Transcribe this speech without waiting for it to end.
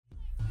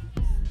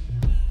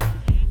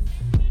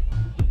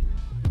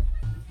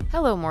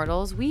Hello,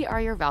 mortals. We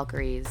are your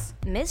Valkyries.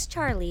 Miss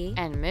Charlie.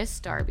 And Miss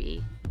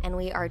Darby. And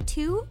we are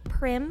two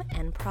prim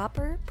and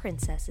proper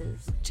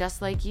princesses.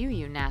 Just like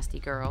you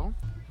nasty girl.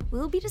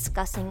 We'll be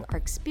discussing our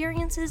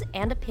experiences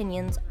and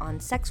opinions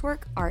on sex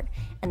work, art,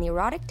 and the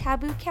erotic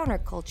taboo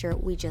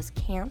counterculture we just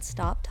can't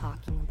stop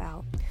talking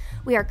about.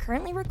 We are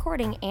currently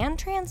recording and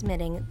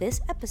transmitting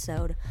this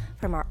episode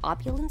from our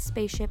opulent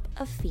spaceship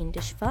of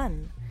fiendish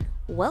fun.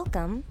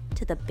 Welcome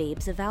to the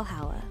Babes of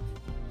Valhalla.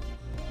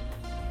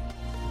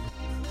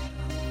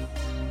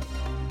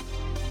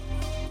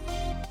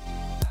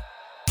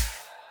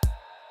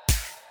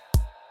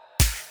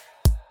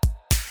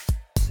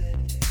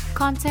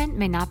 Content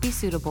may not be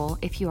suitable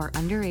if you are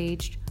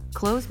underage,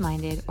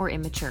 closed-minded, or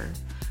immature.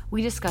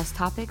 We discuss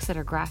topics that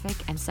are graphic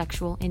and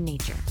sexual in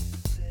nature.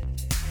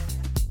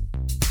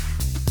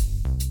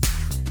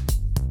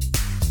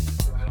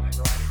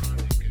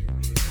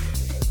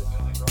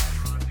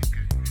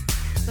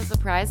 So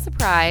surprise,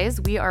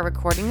 surprise, we are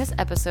recording this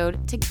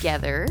episode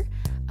together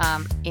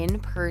in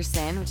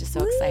person, which is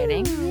so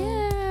exciting.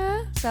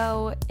 Yeah.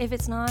 So if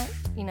it's not,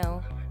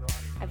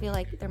 I feel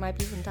like there might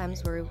be some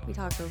times where we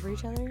talk over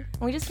each other.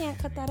 And we just can't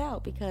cut that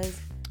out because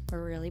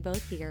we're really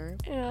both here.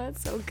 Yeah,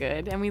 it's so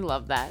good. And we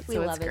love that. We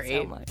love it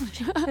so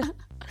much.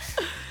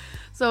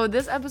 So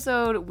this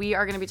episode, we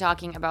are going to be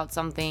talking about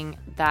something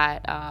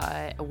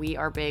that we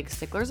are big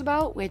sticklers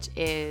about, which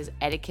is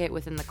etiquette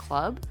within the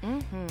club.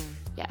 Mm-hmm.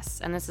 Yes,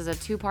 and this is a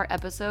two-part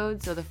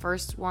episode. So the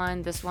first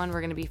one, this one,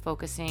 we're going to be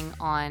focusing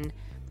on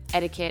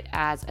etiquette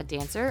as a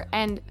dancer.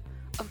 And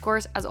of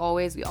course, as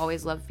always, we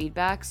always love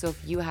feedback. So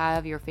if you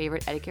have your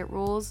favorite etiquette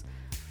rules,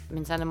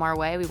 send them our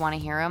way. We want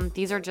to hear them.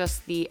 These are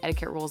just the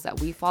etiquette rules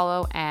that we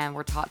follow and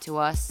were taught to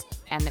us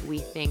and that we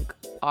think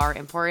are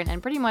important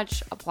and pretty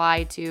much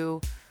apply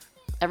to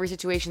every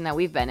situation that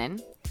we've been in.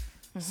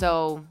 Mm-hmm.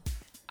 So,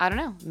 I don't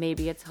know.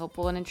 Maybe it's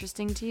helpful and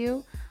interesting to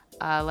you.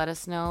 Let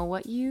us know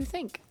what you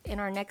think.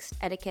 In our next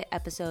etiquette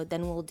episode,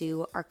 then we'll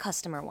do our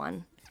customer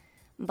one.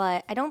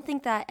 But I don't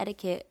think that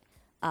etiquette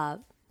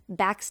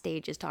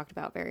backstage is talked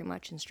about very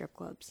much in strip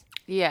clubs.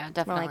 Yeah,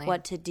 definitely. More like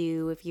what to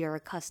do if you're a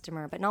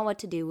customer, but not what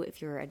to do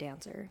if you're a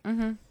dancer.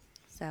 Mm-hmm.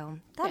 So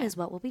that is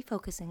what we'll be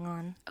focusing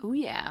on. Oh,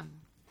 yeah.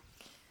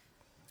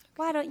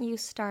 Why don't you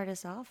start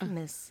us off,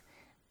 Miss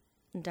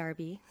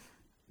Darby?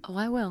 Oh,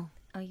 I will.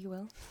 Oh, you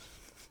will?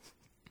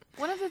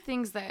 One of the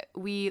things that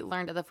we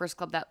learned at the first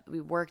club that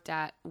we worked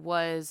at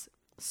was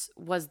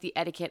the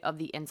etiquette of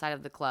the inside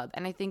of the club.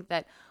 And I think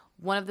that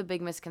one of the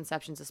big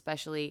misconceptions,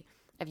 especially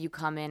if you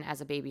come in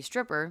as a baby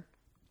stripper,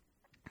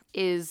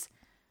 is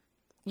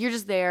you're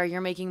just there,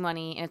 you're making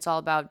money, and it's all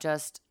about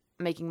just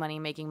making money.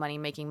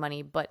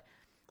 But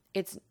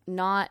it's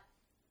not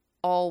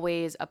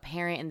always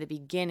apparent in the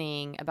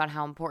beginning about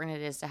how important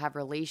it is to have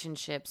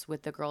relationships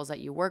with the girls that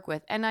you work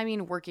with. And I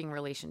mean working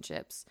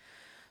relationships.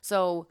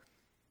 So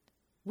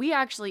we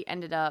actually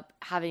ended up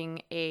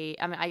having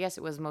I guess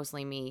it was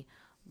mostly me,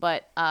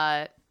 but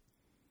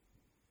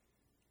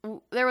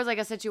there was like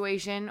a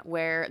situation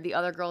where the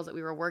other girls that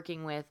we were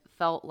working with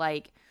felt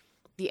like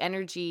the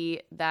energy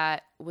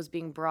that was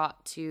being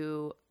brought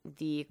to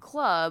the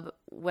club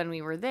when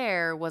we were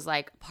there was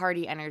like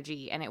party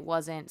energy, and it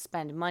wasn't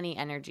spend money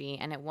energy,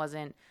 and it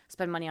wasn't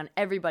spend money on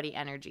everybody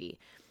energy.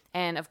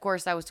 And of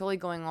course that was totally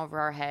going over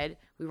our head.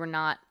 We were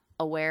not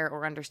aware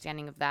or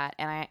understanding of that.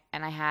 And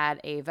I had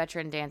a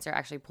veteran dancer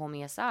actually pull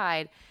me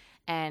aside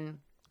and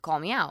call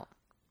me out.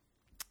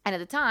 And at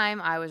the time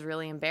I was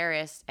really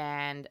embarrassed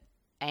and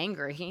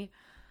angry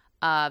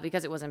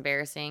because it was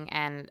embarrassing,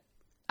 and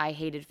I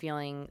hated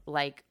feeling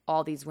like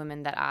all these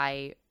women that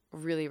I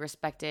really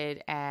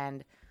respected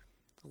and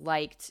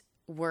liked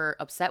were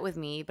upset with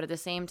me. But at the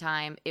same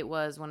time, it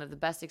was one of the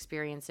best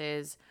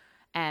experiences,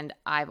 and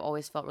I've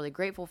always felt really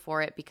grateful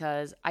for it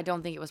because I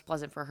don't think it was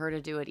pleasant for her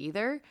to do it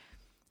either.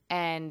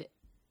 And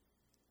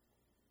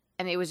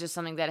it was just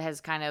something that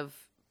has kind of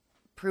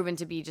proven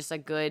to be just a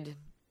good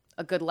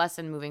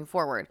lesson moving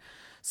forward.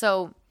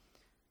 So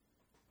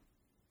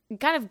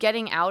kind of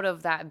getting out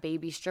of that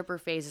baby stripper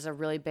phase is a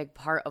really big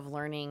part of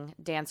learning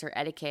dancer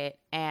etiquette.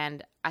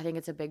 And I think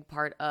it's a big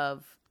part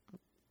of,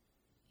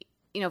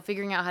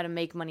 figuring out how to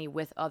make money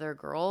with other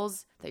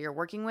girls that you're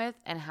working with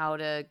and how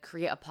to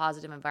create a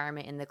positive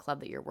environment in the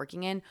club that you're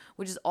working in,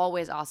 which is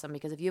always awesome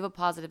because if you have a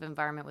positive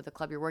environment with the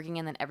club you're working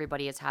in, then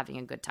everybody is having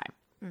a good time.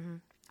 Mm-hmm.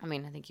 I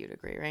mean, I think you'd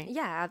agree, right?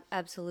 Yeah,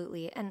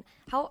 absolutely. And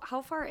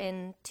how far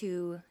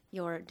into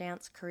your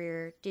dance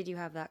career did you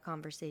have that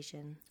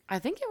conversation? I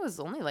think it was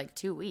only like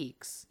 2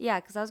 weeks. Yeah,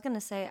 because I was going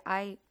to say,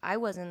 I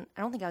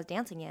don't think I was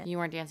dancing yet. You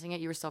weren't dancing yet?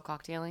 You were still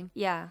cocktailing?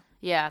 Yeah.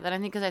 Yeah,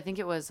 because I think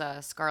it was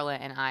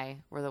Scarlett and I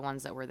were the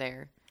ones that were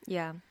there.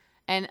 Yeah.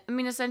 And I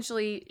mean,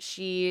 essentially,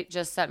 she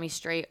just set me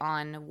straight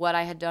on what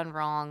I had done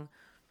wrong,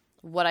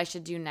 what I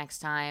should do next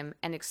time,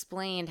 and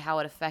explained how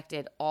it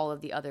affected all of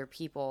the other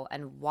people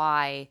and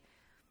why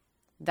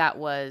that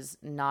was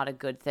not a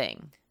good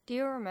thing. Do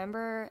you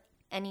remember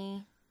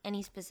any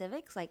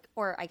specifics, like,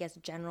 or I guess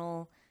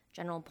general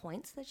general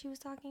points that she was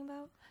talking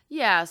about?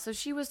 Yeah, so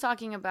she was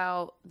talking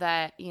about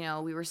that,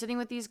 we were sitting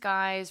with these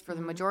guys for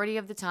the majority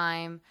of the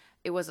time.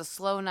 It was a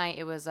slow night.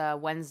 It was a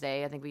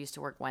Wednesday. I think we used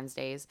to work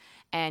Wednesdays.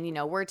 And,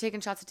 we're taking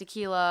shots of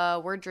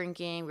tequila. We're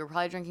drinking. We were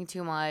probably drinking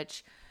too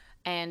much.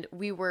 And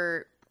we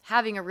were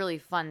having a really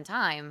fun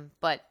time,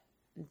 but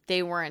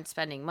they weren't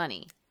spending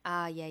money.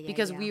 Yeah.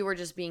 Because we were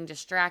just being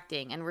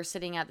distracting. And we're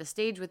sitting at the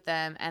stage with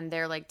them, and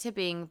they're, like,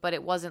 tipping, but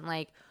it wasn't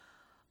like,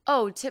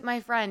 oh, tip my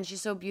friend.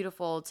 She's so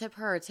beautiful. Tip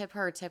her, tip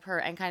her, tip her.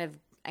 And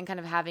kind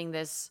of having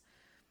this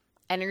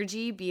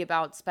energy be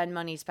about spend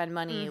money,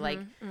 like,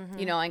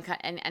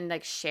 and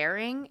like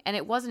sharing. And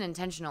it wasn't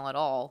intentional at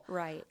all.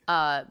 Right.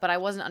 But I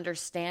wasn't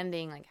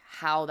understanding like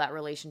how that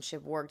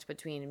relationship worked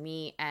between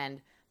me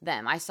and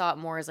them. I saw it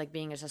more as like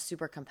being just a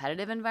super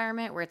competitive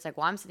environment where it's like,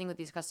 well, I'm sitting with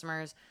these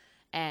customers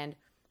and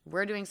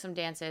we're doing some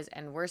dances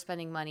and we're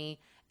spending money.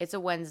 It's a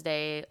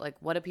Wednesday. Like,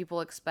 what do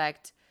people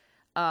expect?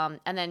 And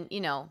then,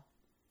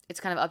 it's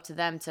kind of up to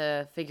them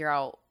to figure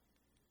out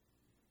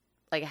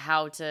like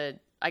how to,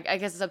 I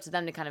guess it's up to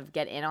them to kind of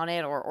get in on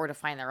it or to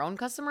find their own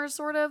customers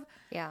sort of.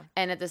 Yeah.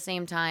 And at the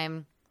same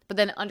time, but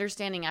then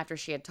understanding after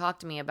she had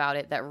talked to me about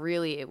it, that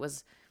really it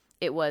was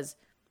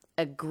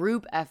a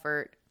group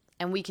effort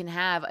and we can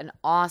have an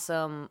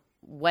awesome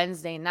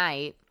Wednesday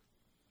night.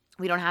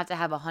 We don't have to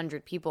have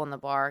 100 people in the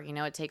bar.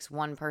 It takes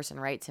one person,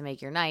 right, to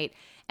make your night.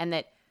 And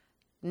that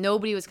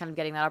nobody was kind of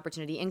getting that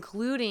opportunity,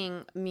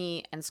 including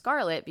me and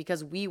Scarlett,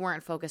 because we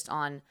weren't focused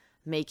on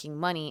making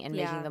money and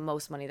making the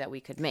most money that we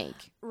could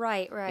make.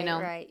 Right.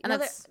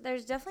 And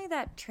there's definitely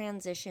that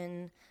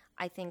transition,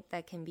 I think,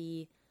 that can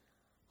be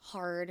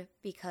hard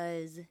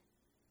because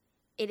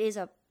it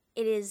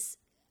is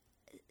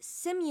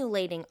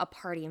simulating a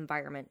party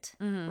environment,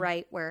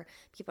 right? Where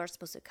people are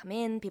supposed to come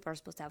in, people are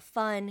supposed to have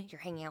fun, you're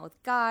hanging out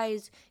with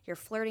guys, you're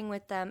flirting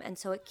with them, and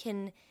so it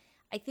can,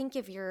 I think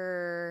if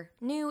you're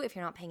new, if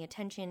you're not paying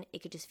attention,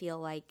 it could just feel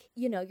like,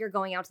 you're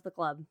going out to the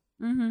club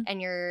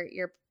and you're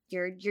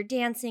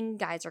dancing,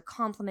 guys are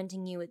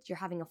complimenting you, you're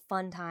having a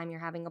fun time, you're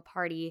having a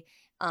party,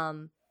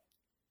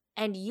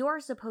 and you're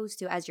supposed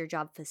to, as your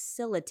job,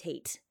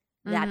 facilitate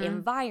that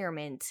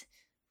environment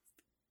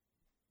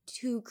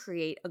to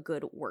create a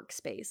good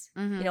workspace,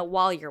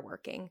 while you're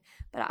working.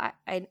 But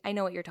I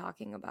know what you're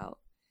talking about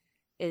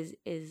is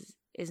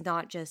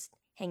not just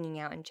hanging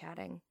out and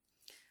chatting.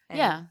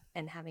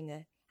 And having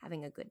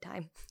a good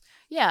time.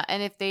 Yeah,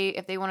 and if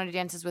they want to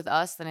dances with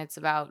us, then it's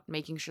about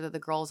making sure that the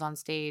girls on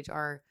stage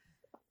are,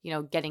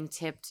 getting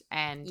tipped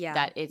and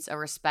that it's a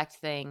respect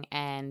thing,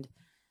 and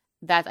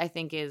that I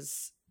think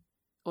was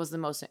the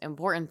most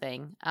important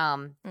thing.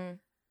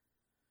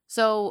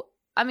 So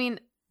I mean,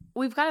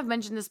 we've kind of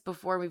mentioned this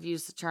before. We've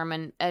used the term,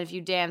 and if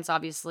you dance,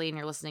 obviously, and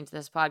you're listening to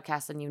this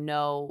podcast, then you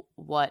know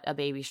what a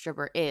baby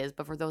stripper is.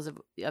 But for those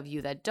of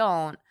you that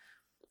don't,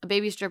 a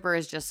baby stripper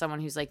is just someone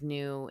who's like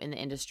new in the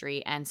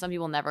industry, and some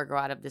people never grow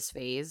out of this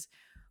phase.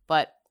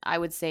 But I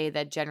would say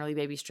that generally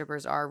baby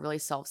strippers are really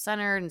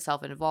self-centered and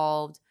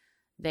self-involved.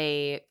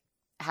 They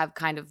have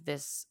kind of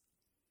this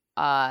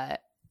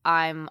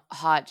I'm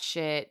hot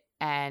shit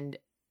and,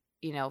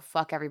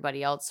 fuck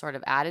everybody else sort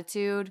of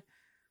attitude.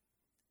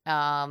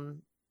 They're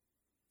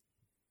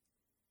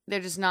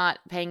just not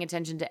paying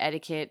attention to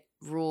etiquette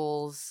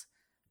rules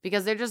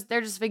because they're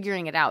just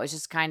figuring it out. It's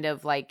just kind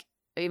of like,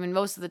 even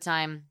most of the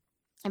time,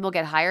 people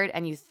get hired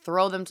and you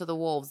throw them to the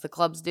wolves. The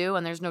clubs do,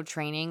 and there's no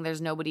training.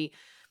 There's nobody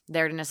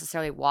there to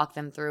necessarily walk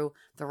them through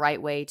the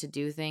right way to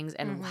do things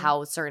and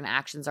how certain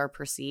actions are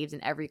perceived.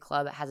 And every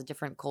club has a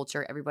different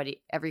culture.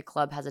 Every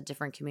club has a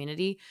different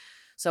community.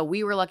 So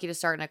we were lucky to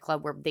start in a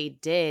club where they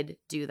did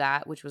do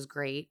that, which was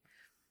great.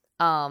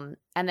 And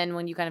then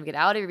when you kind of get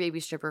out of your baby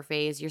stripper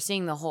phase, you're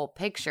seeing the whole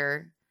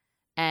picture,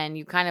 and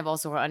you kind of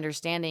also are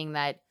understanding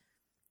that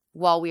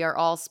while we are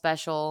all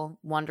special,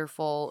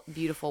 wonderful,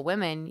 beautiful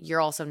women,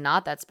 you're also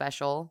not that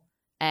special,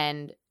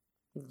 and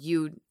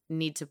you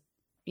need to,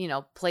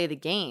 play the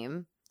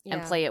game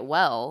and play it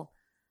well.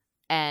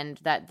 And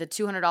that the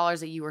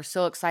 $200 that you were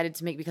so excited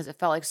to make because it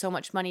felt like so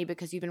much money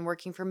because you've been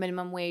working for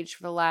minimum wage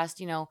for the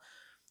last,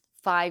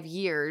 5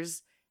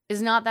 years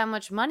is not that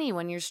much money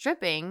when you're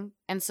stripping.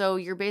 And so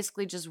you're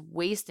basically just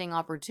wasting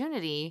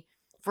opportunity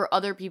for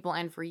other people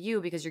and for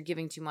you because you're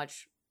giving too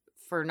much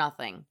for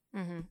nothing.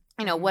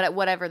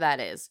 Whatever that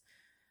is.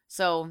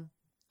 So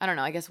I don't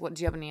know. I guess do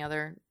you have any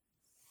other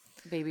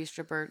baby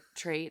stripper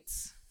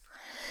traits?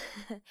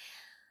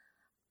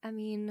 I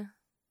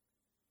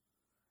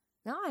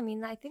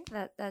think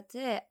that's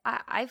it.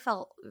 I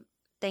felt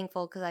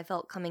thankful because I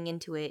felt coming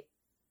into it,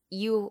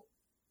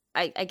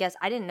 I guess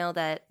I didn't know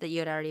that you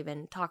had already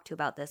been talked to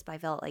about this, but I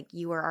felt like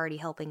you were already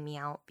helping me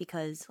out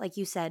because, like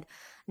you said,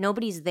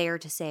 nobody's there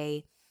to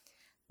say,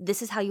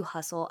 this is how you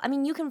hustle. I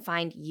mean, you can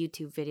find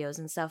YouTube videos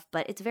and stuff,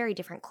 but it's very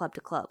different club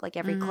to club. Like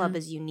every club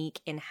is unique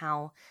in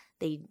how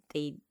they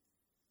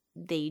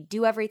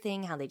do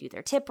everything, how they do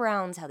their tip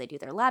rounds, how they do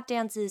their lap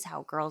dances,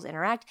 how girls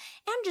interact,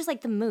 and just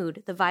like the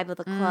mood, the vibe of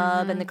the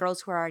club and the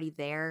girls who are already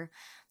there.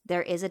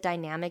 There is a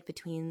dynamic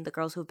between the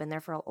girls who have been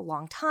there for a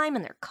long time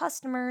and their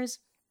customers.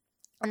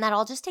 And that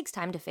all just takes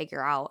time to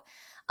figure out.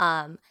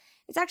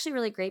 It's actually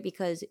really great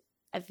because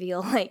I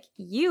feel like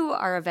you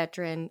are a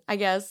veteran, I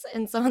guess,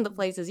 in some of the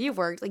places you've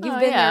worked. Like, you've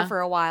been there for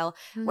a while,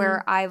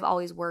 where I've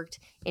always worked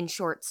in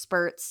short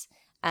spurts.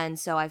 And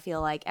so I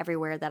feel like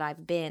everywhere that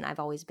I've been, I've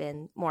always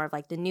been more of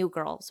like the new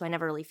girl. So I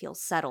never really feel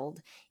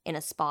settled in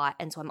a spot.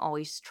 And so I'm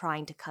always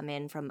trying to come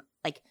in from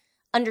like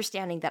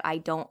understanding that I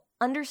don't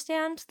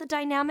understand the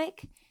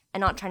dynamic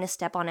and not trying to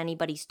step on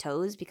anybody's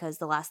toes, because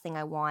the last thing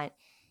I want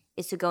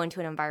is to go into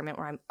an environment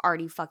where I'm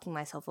already fucking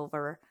myself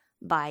over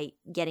by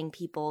getting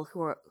people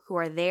who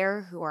are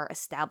there, who are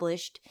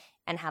established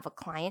and have a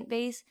client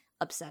base,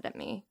 upset at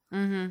me.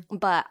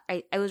 But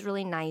I was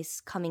really nice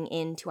coming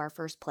into our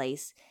first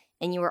place,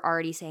 and you were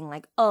already saying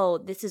like, oh,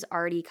 this is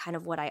already kind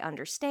of what I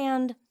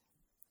understand.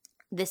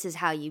 This is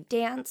how you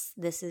dance.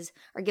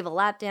 Or give a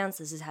lap dance.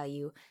 This is how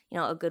you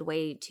a good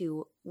way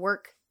to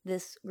work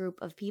this group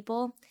of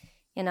people,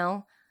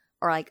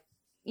 or like,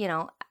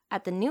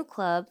 at the new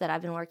club that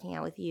I've been working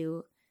at with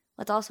you,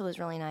 what also is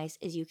really nice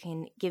is you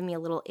can give me a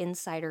little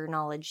insider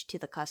knowledge to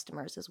the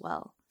customers as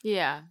well.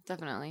 Yeah,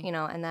 definitely.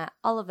 And that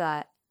all of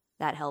that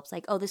helps.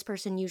 Like, oh, this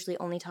person usually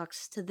only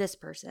talks to this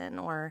person,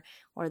 or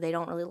they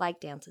don't really like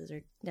dances,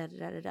 or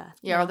da-da-da-da-da.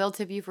 Yeah, or they'll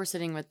tip you for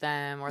sitting with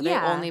them, or they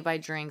only buy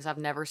drinks. I've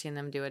never seen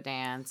them do a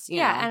dance. You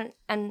know.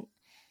 And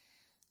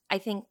I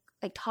think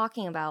like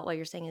talking about what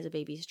you're saying as a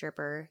baby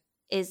stripper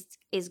is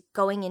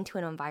going into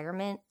an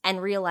environment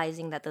and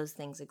realizing that those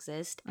things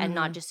exist, and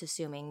not just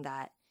assuming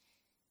that,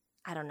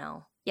 I don't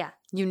know. Yeah.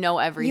 You know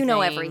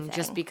everything.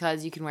 Just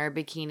because you can wear a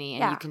bikini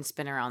and you can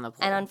spin around the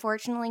pool. And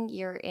unfortunately,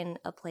 you're in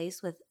a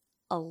place with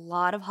a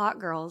lot of hot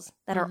girls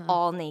that are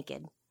all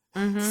naked.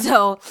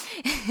 So,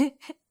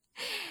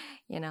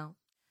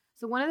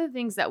 So one of the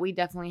things that we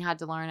definitely had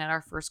to learn at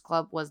our first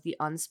club was the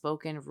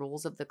unspoken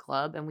rules of the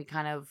club. And we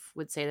kind of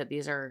would say that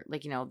these are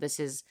like, this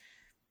is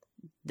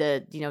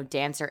the,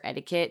 dancer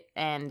etiquette.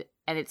 And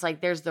it's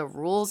like there's the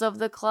rules of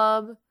the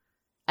club,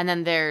 and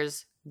then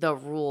there's the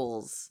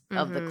rules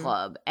of the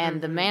club.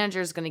 And the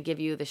manager's going to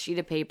give you the sheet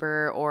of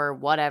paper or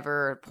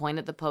whatever, point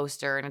at the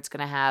poster, and it's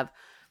going to have,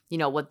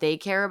 what they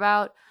care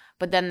about.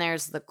 But then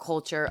there's the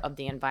culture of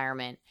the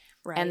environment.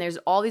 Right. And there's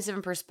all these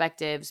different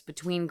perspectives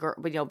between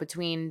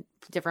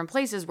different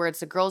places, where it's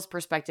the girls'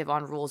 perspective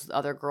on rules with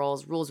other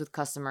girls, rules with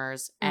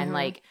customers. And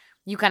like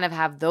you kind of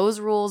have those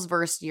rules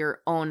versus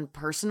your own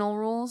personal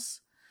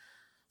rules.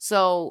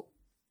 So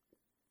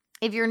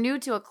if you're new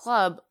to a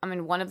club, I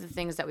mean, one of the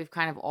things that we've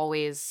kind of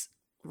always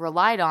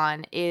relied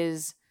on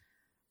is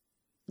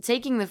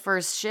taking the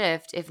first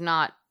shift, if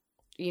not,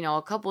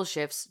 a couple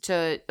shifts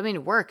to,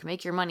 work,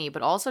 make your money,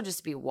 but also just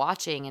to be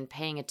watching and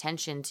paying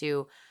attention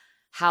to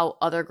how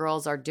other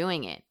girls are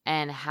doing it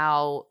and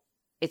how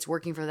it's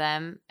working for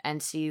them,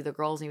 and see the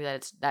girls maybe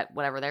that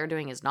whatever they're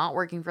doing is not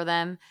working for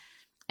them,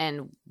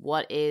 and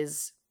what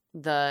is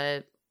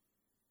the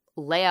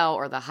layout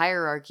or the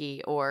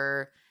hierarchy,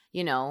 or,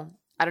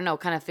 I don't know,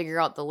 kind of figure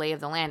out the lay of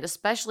the land,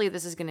 especially if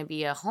this is going to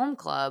be a home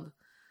club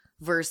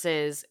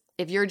versus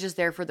if you're just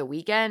there for the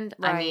weekend.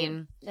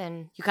 Right.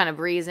 And you kind of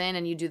breeze in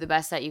and you do the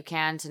best that you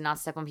can to not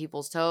step on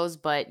people's toes,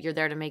 but you're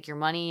there to make your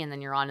money and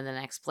then you're on to the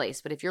next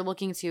place. But if you're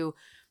looking to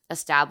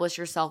establish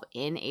yourself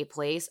in a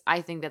place,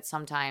 I think that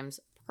sometimes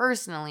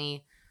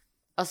personally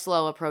a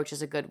slow approach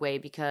is a good way,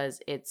 because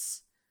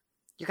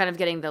you're kind of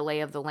getting the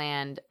lay of the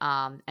land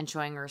and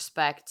showing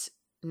respect,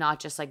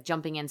 not just like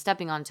jumping in,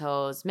 stepping on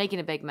toes, making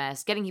a big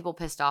mess, getting people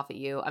pissed off at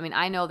you. I mean,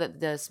 I know that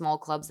the small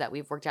clubs that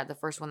we've worked at, the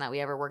first one that we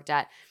ever worked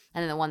at,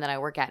 and then the one that I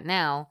work at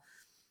now,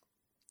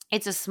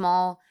 it's a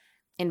small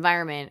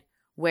environment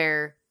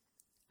where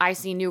I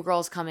see new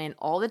girls come in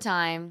all the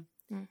time,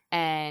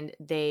 and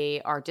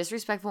they are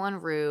disrespectful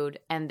and rude,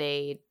 and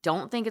they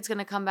don't think it's going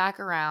to come back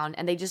around,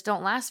 and they just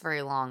don't last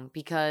very long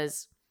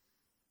because,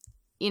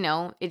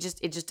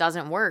 it just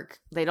doesn't work.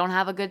 They don't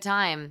have a good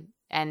time.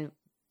 And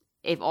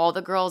if all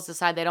the girls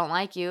decide they don't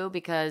like you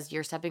because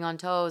you're stepping on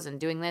toes and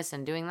doing this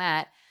and doing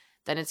that,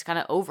 then it's kind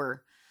of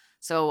over.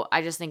 So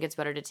I just think it's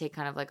better to take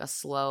kind of like a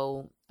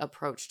slow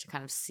approach to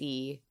kind of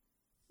see,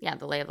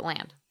 the lay of the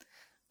land.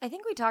 I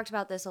think we talked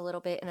about this a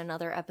little bit in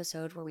another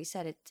episode where we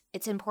said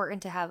it's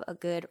important to have a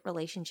good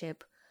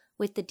relationship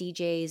with the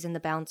DJs and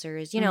the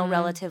bouncers,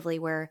 relatively,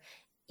 where,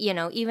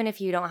 even if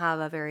you don't have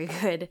a very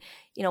good,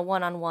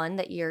 one-on-one,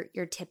 that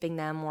you're tipping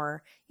them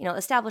or,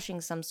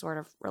 establishing some sort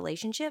of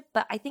relationship.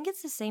 But I think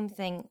it's the same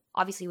thing,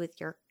 obviously, with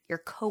your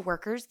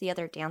coworkers, the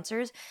other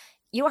dancers.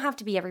 You don't have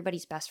to be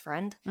everybody's best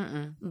friend,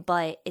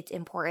 but it's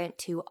important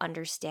to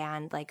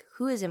understand like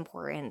who is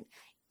important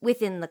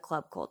within the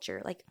club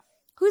culture. Like,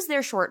 who's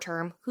there short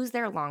term, who's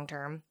there long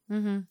term.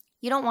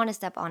 You don't want to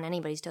step on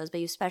anybody's toes,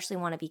 but you especially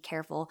want to be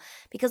careful,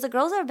 because the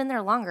girls that have been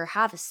there longer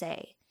have a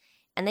say,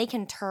 and they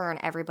can turn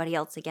everybody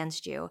else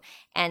against you.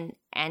 And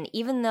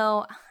even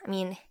though,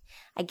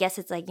 I guess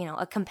it's like,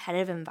 a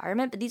competitive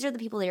environment, but these are the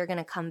people that you're going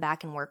to come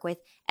back and work with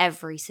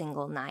every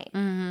single night.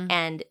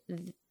 And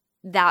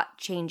that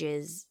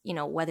changes,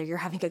 whether you're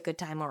having a good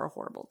time or a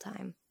horrible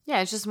time. Yeah,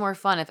 it's just more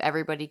fun if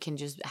everybody can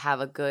just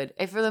have a good,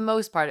 if for the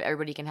most part,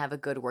 everybody can have a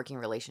good working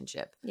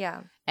relationship.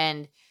 Yeah.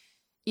 And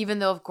even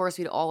though, of course,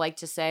 we'd all like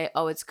to say,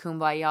 oh, it's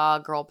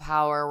kumbaya, girl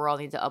power, we all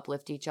need to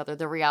uplift each other.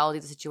 The reality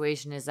of the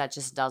situation is that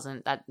just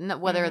doesn't,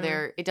 whether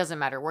they're, it doesn't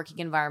matter. Working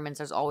environments,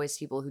 there's always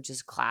people who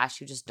just clash,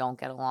 who just don't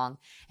get along.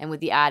 And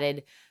with the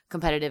added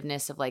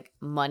competitiveness of like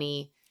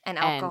money and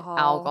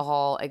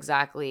alcohol,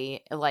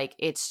 exactly. Like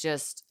it's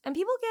just. And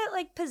people get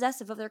like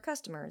possessive of their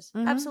customers.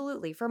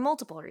 Absolutely. For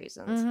multiple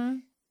reasons.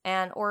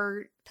 And,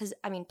 or,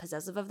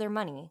 possessive of their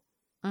money.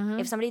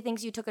 If somebody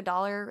thinks you took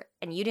 $1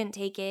 and you didn't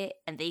take it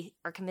and they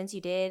are convinced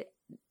you did,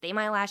 they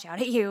might lash out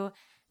at you.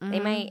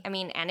 They might,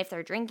 and if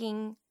they're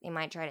drinking, they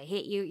might try to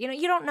hit you. You know,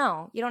 you don't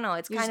know. You don't know.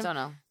 It's kind of, don't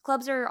know.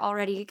 Clubs are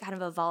already kind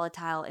of a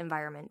volatile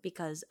environment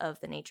because of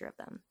the nature of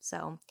them.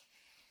 So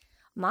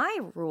my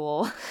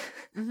rule,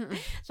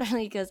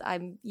 especially because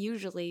I'm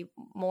usually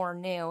more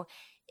new,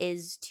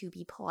 is to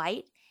be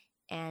polite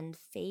and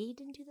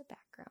fade into the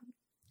background.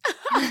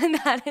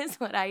 That is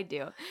what I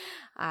do.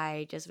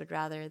 I just would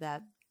rather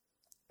that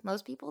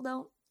most people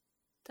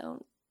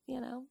don't,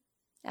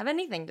 have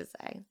anything to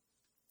say.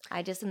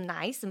 I just am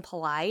nice and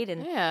polite,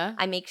 and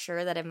I make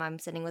sure that if I'm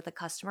sitting with a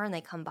customer and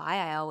they come by,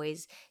 I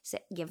always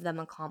give them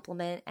a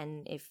compliment,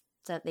 and if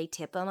they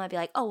tip them, I'd be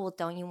like, oh, well,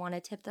 don't you want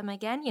to tip them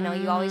again? You know,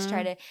 you always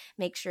try to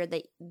make sure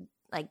that,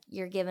 like,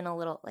 you're giving a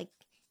little, like,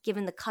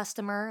 giving the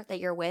customer that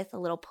you're with a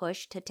little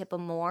push to tip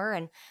them more,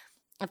 and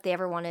if they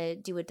ever want to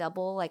do a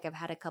double, like I've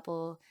had a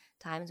couple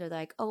times where they're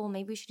like, oh, well,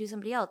 maybe we should do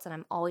somebody else. And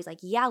I'm always like,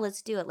 yeah,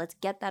 let's do it. Let's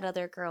get that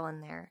other girl in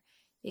there,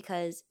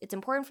 because it's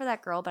important for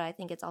that girl. But I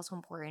think it's also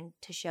important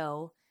to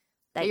show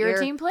that you're a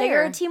team player. That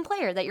you're a team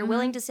player, that you're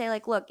willing to say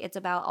like, look, it's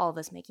about all of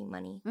us making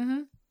money.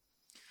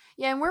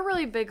 Yeah. And we're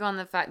really big on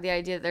the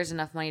idea that there's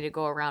enough money to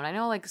go around. I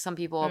know like some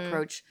people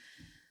approach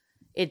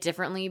it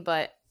differently,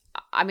 but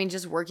I mean,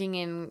 just working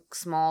in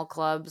small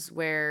clubs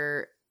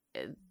where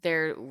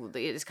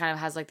it kind of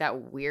has like that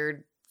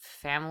weird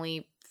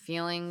family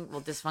feeling,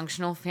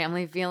 dysfunctional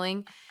family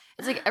feeling.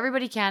 It's like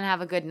everybody can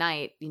have a good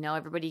night,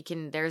 everybody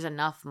can, there's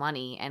enough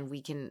money and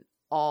we can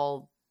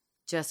all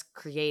just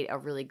create a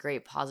really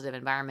great positive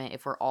environment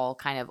if we're all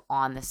kind of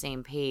on the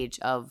same page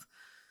of,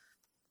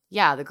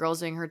 yeah, the girl's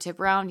doing her tip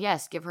round.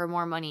 Yes, give her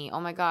more money. Oh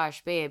my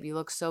gosh, babe, you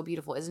look so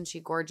beautiful. Isn't she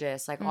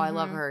gorgeous? Like, oh, I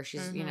love her.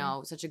 She's,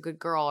 such a good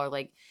girl. Or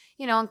like,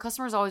 and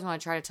customers always want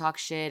to try to talk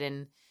shit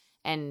and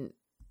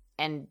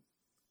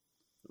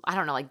I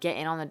don't know, like get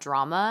in on the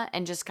drama,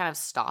 and just kind of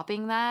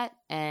stopping that.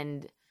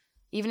 And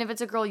even if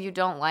it's a girl you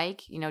don't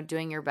like,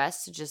 doing your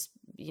best to just,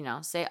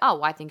 say,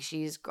 oh, I think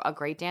she's a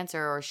great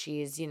dancer, or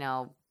she's,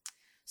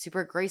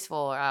 super graceful,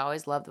 or I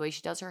always love the way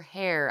she does her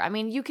hair. I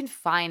mean, you can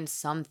find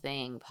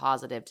something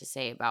positive to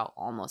say about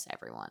almost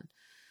everyone.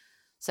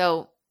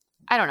 So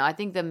I don't know. I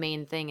think the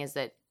main thing is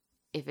that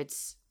if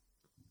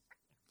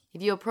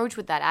you approach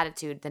with that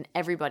attitude, then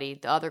everybody,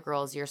 the other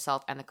girls,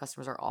 yourself, and the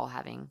customers are all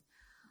having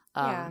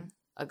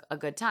a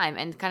good time.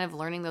 And kind of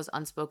learning those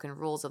unspoken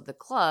rules of the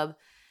club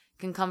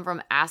can come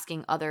from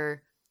asking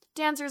other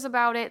dancers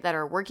about it that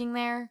are working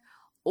there,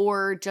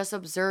 or just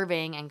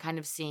observing and kind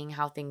of seeing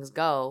how things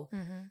go.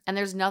 And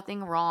there's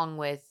nothing wrong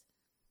with,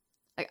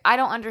 like, I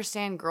don't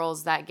understand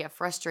girls that get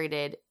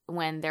frustrated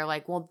when they're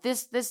like, well,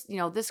 this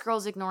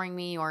girl's ignoring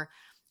me, or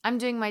I'm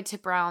doing my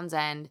tip rounds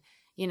and,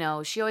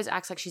 she always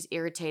acts like she's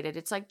irritated.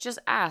 It's like, just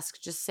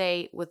ask, just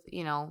say with,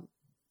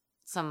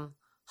 some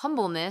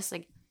humbleness,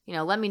 like,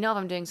 let me know if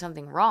I'm doing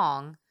something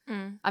wrong.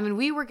 I mean,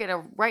 we work at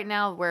right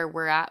now where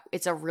we're at,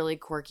 it's a really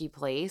quirky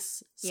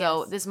place.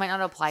 So this might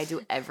not apply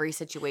to every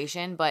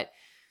situation, but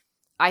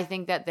I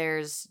think that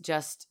there's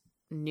just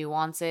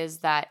nuances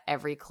that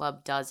every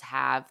club does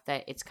have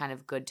that it's kind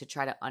of good to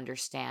try to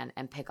understand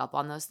and pick up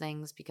on those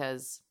things,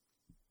 because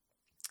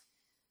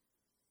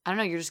I don't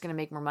know, you're just going to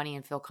make more money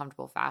and feel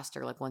comfortable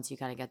faster, like once you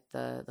kind of get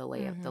the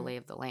lay of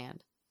the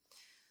land.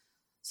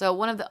 So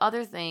one of the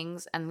other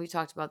things, and we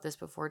talked about this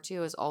before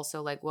too, is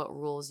also like what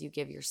rules you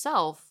give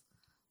yourself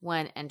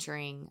when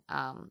entering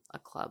a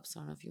club. So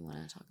I don't know if you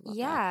want to talk about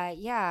that.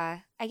 Yeah.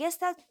 I guess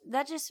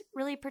that just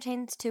really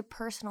pertains to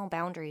personal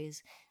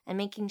boundaries and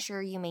making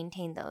sure you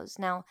maintain those.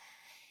 Now,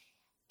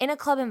 in a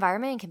club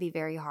environment, it can be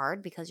very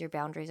hard because your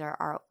boundaries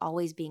are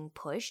always being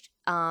pushed.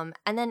 And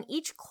then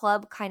each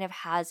club kind of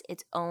has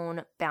its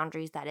own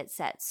boundaries that it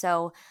sets.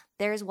 So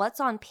there's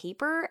what's on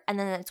paper, and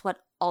then it's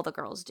what all the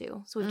girls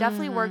do. So we've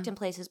definitely worked in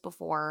places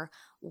before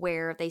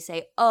where they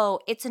say, oh,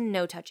 it's a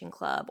no-touching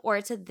club, or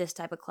it's a this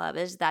type of club,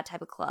 it's that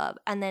type of club.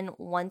 And then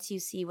once you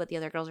see what the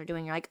other girls are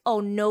doing, you're like,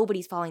 oh,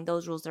 nobody's following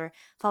those rules. They're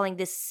following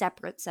this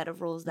separate set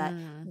of rules that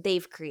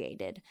they've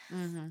created.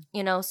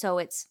 So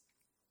it's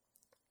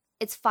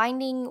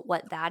finding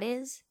what that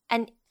is.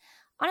 And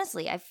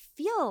honestly, I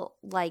feel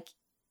like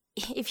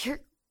if you're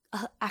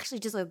actually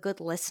just a good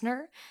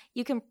listener,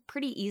 you can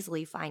pretty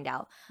easily find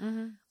out.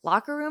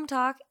 Locker room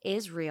talk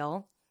is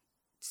real.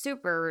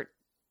 Super,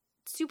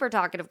 super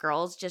talkative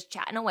girls just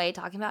chatting away,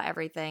 talking about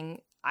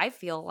everything. I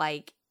feel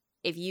like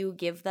if you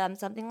give them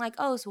something like,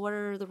 oh, so what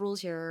are the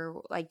rules here?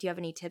 Like, do you have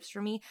any tips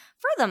for me?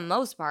 For the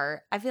most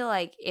part, I feel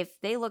like if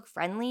they look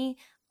friendly,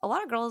 a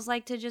lot of girls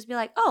like to just be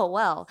like, oh,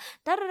 well,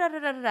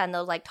 da-da-da-da-da-da, and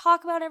they'll like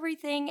talk about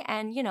everything.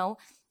 And, you know,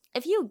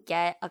 if you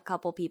get a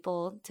couple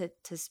people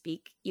to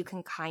speak, you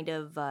can kind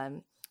of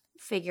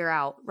figure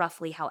out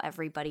roughly how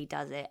everybody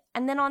does it.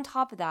 And then on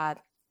top of that,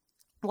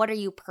 what are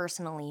you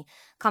personally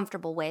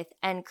comfortable with,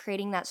 and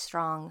creating that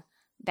strong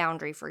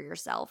boundary for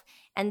yourself.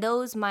 And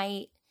those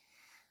might,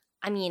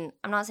 I mean,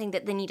 I'm not saying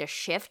that they need to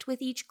shift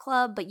with each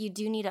club, but you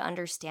do need to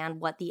understand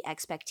what the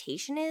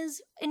expectation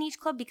is in each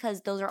club,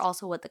 because those are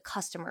also what the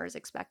customer is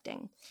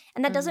expecting.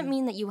 And that doesn't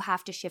mean that you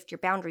have to shift your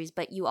boundaries,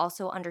 but you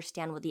also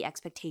understand what the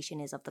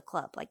expectation is of the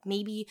club. Like,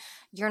 maybe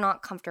you're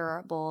not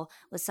comfortable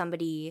with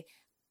somebody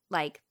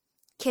like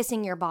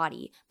kissing your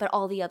body, but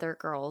all the other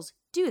girls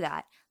do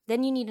that.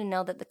 Then you need to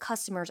know that the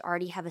customers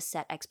already have a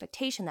set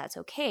expectation that's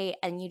okay,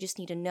 and you just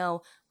need to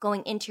know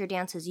going into your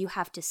dances, you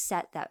have to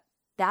set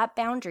that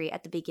boundary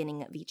at the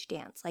beginning of each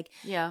dance. Like,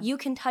 you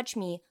can touch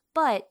me,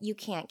 but you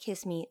can't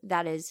kiss me.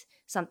 That is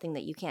something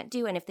that you can't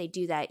do. And if they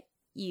do that,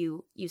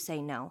 you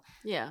say no.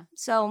 Yeah.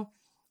 So,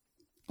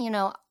 you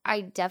know,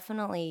 I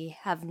definitely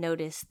have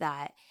noticed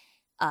that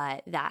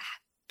that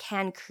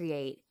can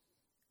create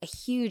a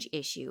huge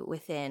issue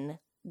within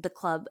the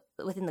club,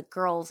 within the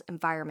girls'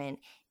 environment,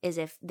 is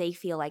if they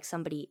feel like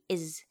somebody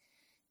is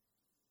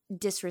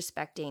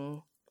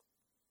disrespecting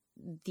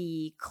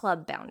the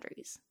club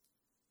boundaries.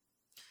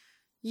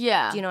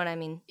 Yeah. Do you know what I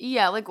mean?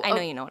 Yeah, like I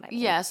know you know what I mean.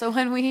 Yeah, so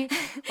when we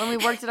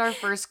worked at our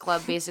first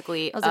club,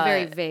 basically, that was a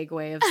very vague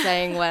way of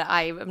saying what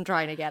I am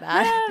trying to get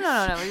at.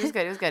 No. It was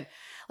good. It was good.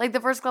 Like, the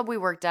first club we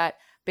worked at,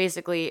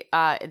 basically,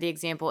 the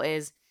example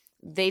is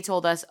they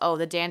told us, oh,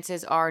 the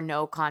dances are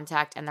no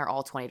contact and they're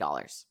all $20.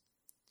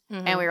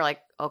 Mm-hmm. And we were like,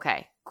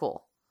 okay,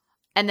 cool.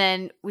 And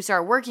then we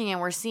started working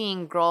and we're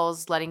seeing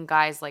girls letting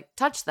guys like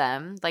touch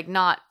them, like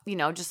not, you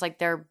know, just like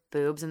their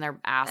boobs and their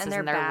asses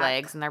and their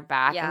legs and their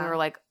back. Yeah. And we were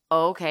like,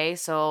 oh, okay,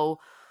 so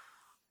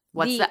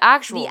what's the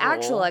actual rule?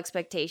 Actual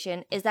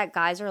expectation is that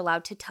guys are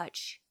allowed to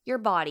touch your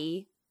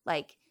body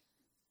like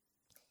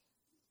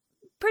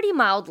pretty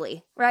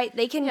mildly, right?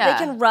 They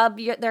can rub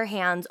their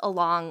hands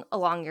along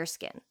your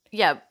skin.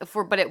 Yeah,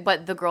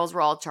 but the girls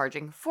were all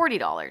charging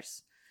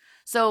 $40.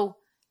 So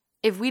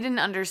if we didn't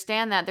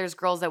understand that, there's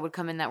girls that would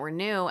come in that were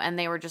new and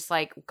they were just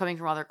like coming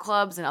from other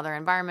clubs and other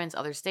environments,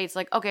 other states,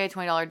 like, okay,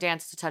 $20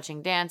 dance to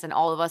touching dance. And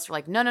all of us were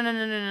like,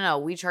 no.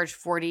 We charge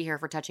 $40 here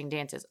for touching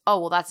dances.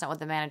 Oh, well, that's not what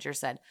the manager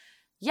said.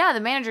 Yeah,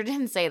 the manager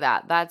didn't say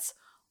that. That's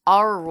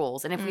our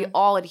rules. And if we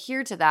all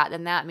adhere to that,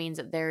 then that means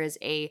that there is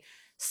a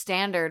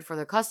standard for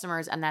the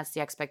customers and that's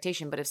the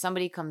expectation. But if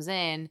somebody comes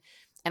in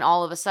and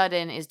all of a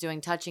sudden is doing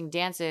touching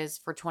dances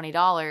for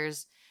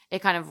 $20,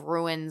 it kind of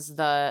ruins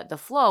the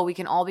flow. We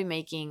can all be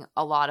making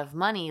a lot of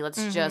money.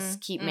 Let's just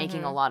keep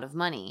making a lot of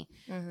money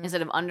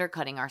instead of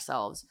undercutting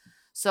ourselves.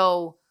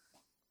 So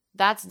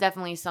that's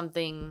definitely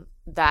something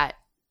that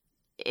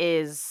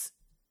is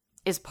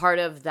part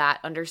of that,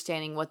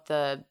 understanding what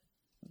the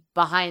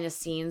behind the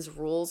scenes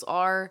rules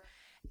are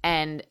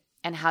and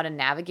how to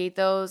navigate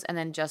those. And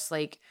then just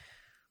like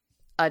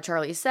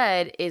Charlie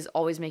said, is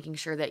always making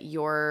sure that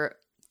you're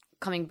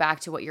coming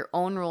back to what your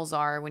own rules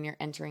are when you're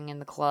entering in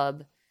the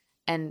club.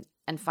 And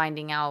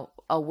finding out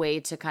a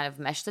way to kind of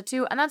mesh the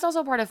two. And that's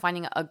also part of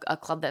finding a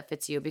club that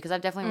fits you, because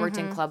I've definitely worked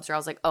in clubs where I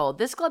was like, oh,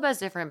 this club has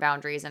different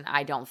boundaries and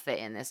I don't fit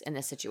in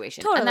this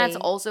situation. Totally. And that's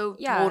also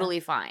totally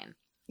fine.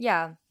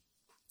 Yeah.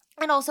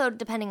 And also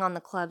depending on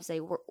the clubs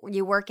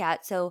you work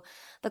at. So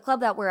the club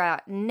that we're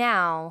at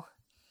now,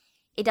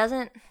 it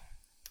doesn't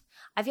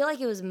 – I feel like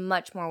it was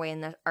much more way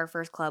in our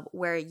first club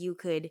where you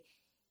could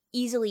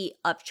easily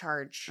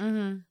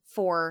upcharge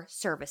for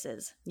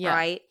services,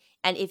 right?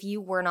 And if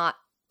you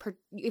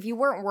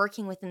weren't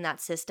working within that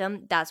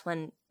system, that's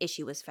when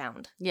issue was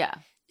found. Yeah.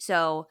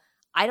 So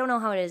I don't know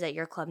how it is at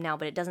your club now,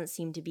 but it doesn't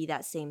seem to be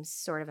that same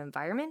sort of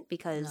environment,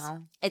 because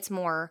it's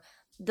more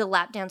 – the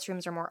lap dance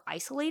rooms are more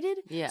isolated.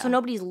 Yeah. So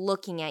nobody's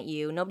looking at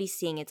you. Nobody's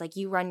seeing it. It's like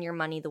you run your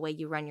money the way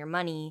you run your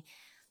money.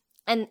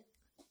 And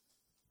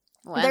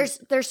there's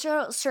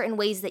certain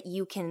ways that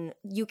you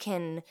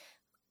can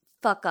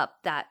fuck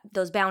up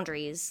those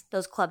boundaries,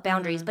 those club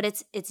boundaries, but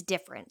it's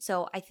different.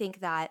 So I think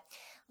that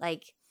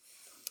like –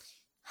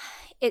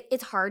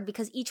 it's hard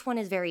because each one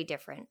is very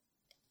different.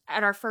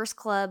 At our first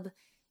club,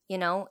 you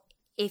know,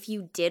 if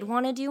you did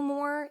want to do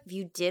more, if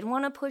you did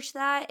want to push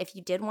that, if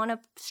you did want to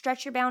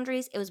stretch your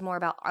boundaries, it was more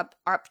about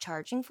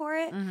upcharging for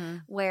it.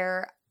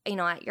 Where, you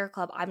know, at your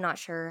club, I'm not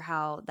sure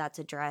how that's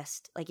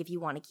addressed. Like, if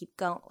you want to keep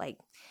going, like,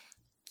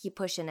 keep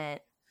pushing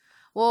it.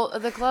 Well,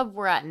 the club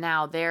we're at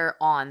now, they're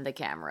on the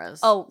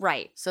cameras. Oh,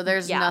 right. So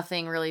there's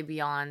nothing really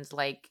beyond,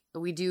 like,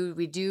 we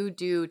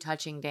do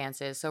touching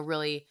dances. So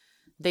really,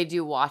 they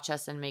do watch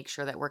us and make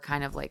sure that we're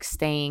kind of like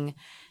staying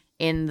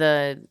in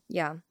the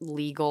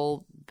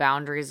legal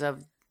boundaries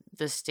of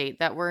the state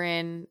that we're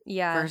in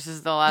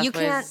versus the last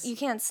place. You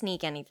can't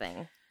sneak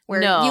anything. You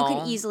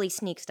could easily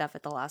sneak stuff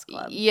at the last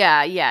club.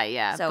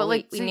 Yeah. So,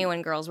 but we knew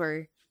when girls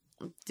were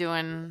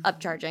doing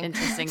upcharging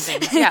interesting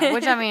things. Yeah,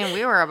 which I mean,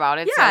 we were about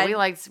it. Yeah.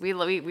 So we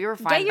were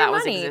fine. Get your That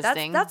was money.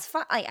 existing. That's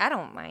fine. Like, I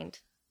don't mind.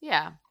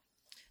 Yeah.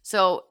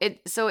 So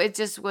it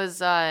just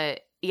was yeah,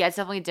 it's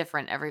definitely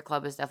different. Every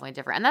club is definitely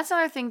different. And that's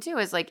another thing too,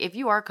 is like if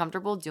you are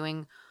comfortable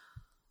doing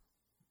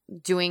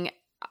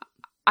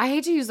I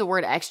hate to use the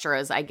word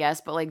extras, I guess,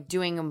 but like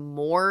doing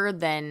more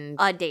than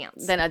a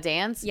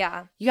dance.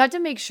 Yeah. You have to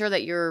make sure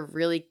that you're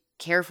really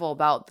careful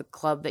about the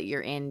club that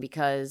you're in,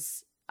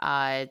 because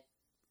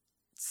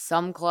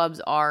some clubs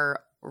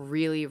are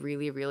really,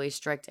 really, really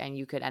strict, and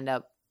you could end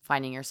up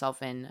finding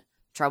yourself in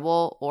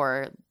trouble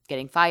or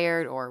getting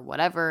fired or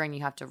whatever, and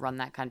you have to run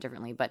that kind of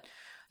differently. But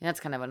that's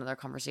kind of another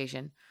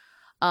conversation.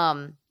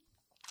 The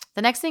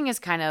next thing is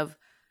kind of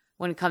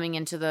when coming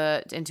into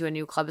a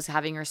new club is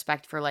having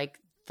respect for like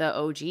the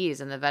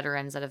OGs and the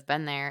veterans that have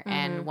been there. Mm-hmm.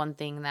 And one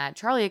thing that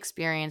Charlie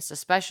experienced,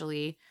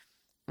 especially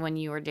when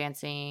you were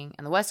dancing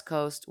on the West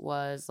Coast,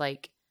 was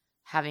like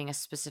having a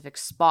specific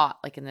spot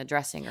like in the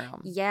dressing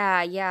room.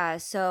 Yeah.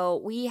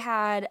 So we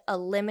had a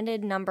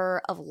limited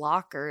number of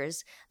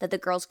lockers that the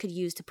girls could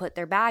use to put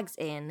their bags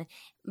in,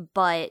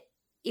 but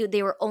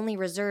they were only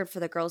reserved for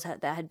the girls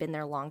that had been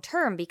there long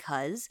term,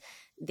 because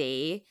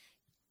they,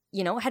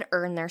 had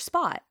earned their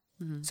spot.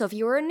 Mm-hmm. So if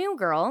you were a new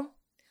girl,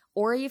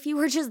 or if you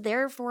were just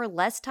there for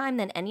less time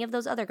than any of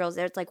those other girls,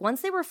 it's like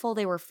once they were full,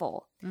 they were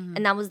full. Mm-hmm.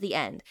 And that was the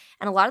end.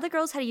 And a lot of the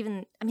girls had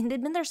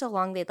they'd been there so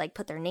long, they'd like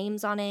put their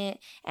names on it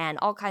and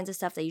all kinds of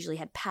stuff. They usually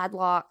had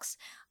padlocks,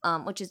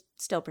 which is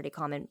still pretty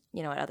common,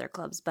 at other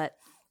clubs. But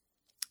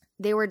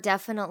they were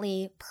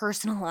definitely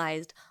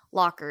personalized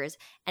lockers.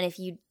 And if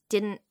you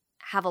didn't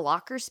have a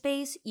locker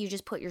space, you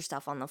just put your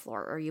stuff on the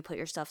floor or you put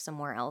your stuff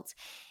somewhere else.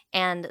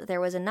 And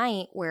there was a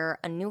night where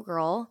a new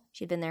girl,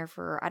 she'd been there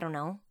for, I don't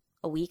know,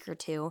 a week or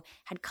two,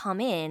 had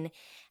come in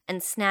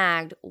and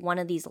snagged one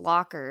of these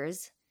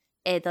lockers.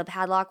 The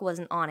padlock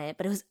wasn't on it,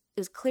 but it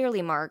was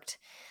clearly marked.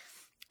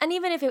 And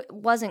even if it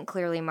wasn't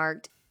clearly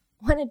marked,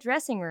 when a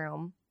dressing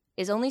room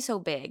is only so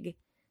big,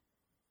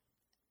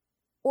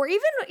 or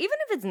even if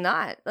it's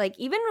not, like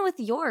even with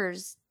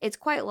yours, it's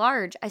quite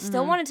large, I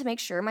still wanted to make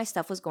sure my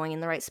stuff was going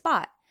in the right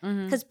spot.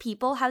 Because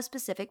people have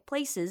specific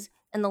places,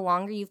 and the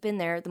longer you've been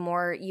there, the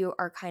more you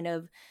are kind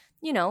of,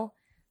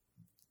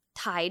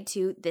 tied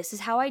to, this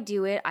is how I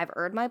do it. I've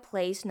earned my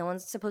place. No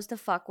one's supposed to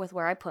fuck with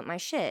where I put my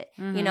shit.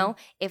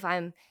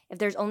 If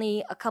there's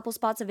only a couple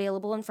spots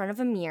available in front of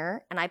a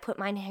mirror and I put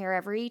mine here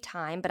every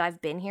time, but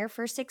I've been here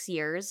for 6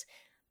 years,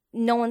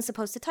 no one's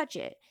supposed to touch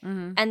it.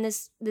 And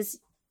this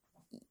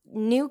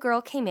new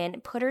girl came in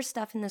and put her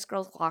stuff in this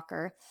girl's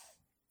locker.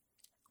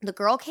 The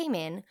girl came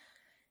in.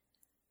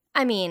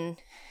 I mean,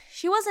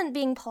 she wasn't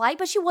being polite,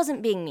 but she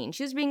wasn't being mean.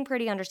 She was being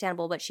pretty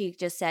understandable, but she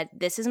just said,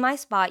 "This is my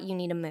spot. You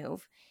need to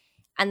move."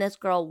 And this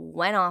girl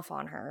went off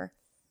on her.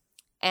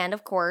 And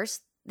of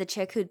course, the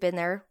chick who'd been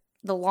there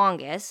the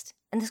longest,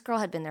 and this girl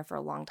had been there for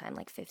a long time,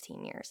 like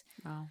 15 years,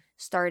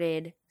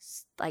 started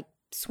like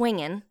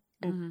swinging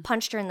and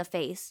punched her in the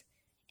face.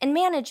 And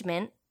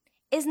management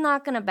is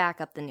not going to back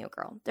up the new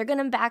girl. They're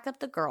going to back up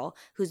the girl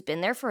who's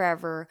been there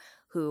forever,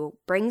 who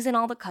brings in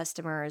all the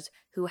customers,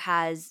 who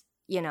has,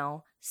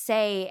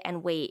 say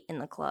and weight in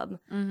the club.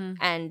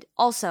 And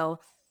also,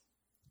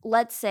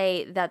 let's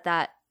say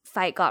that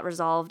fight got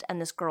resolved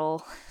and this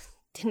girl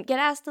didn't get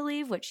asked to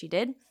leave, which she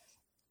did.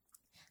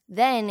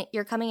 Then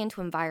you're coming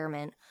into an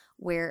environment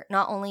where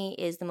not only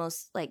is the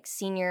most like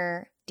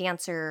senior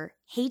dancer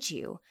hate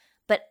you,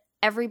 but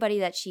everybody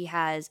that she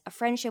has a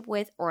friendship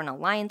with or an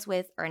alliance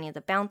with, or any of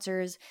the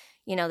bouncers,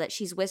 that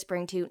she's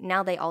whispering to,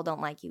 now they all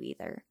don't like you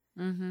either.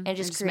 And it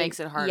just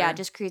makes it harder. Yeah, it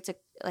just creates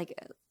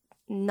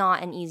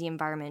not an easy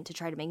environment to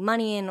try to make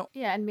money in.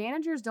 Yeah, and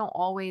managers don't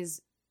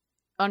always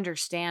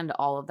understand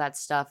all of that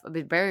stuff,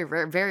 but very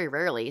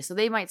rarely. So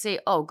they might say,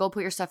 "Oh, go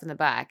put your stuff in the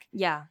back.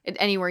 Yeah,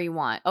 anywhere you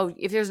want. Oh,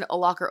 if there's a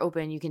locker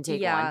open, you can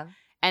take one."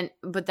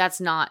 But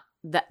that's not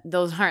that.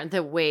 Those aren't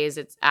the ways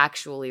it's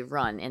actually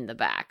run in the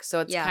back. So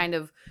it's kind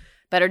of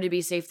better to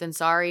be safe than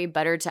sorry.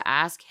 Better to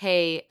ask,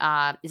 "Hey,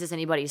 is this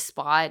anybody's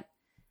spot?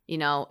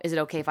 Is it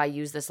okay if I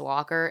use this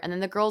locker?" And then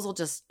the girls will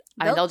just,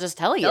 they'll just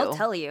tell you. They'll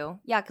tell you,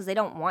 yeah, because they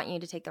don't want you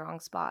to take the wrong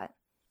spot.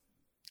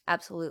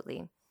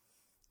 Absolutely,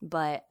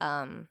 but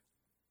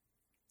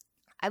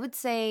I would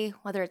say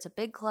whether it's a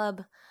big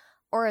club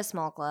or a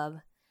small club,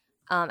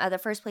 at the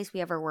first place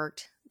we ever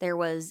worked, there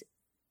was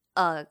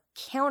a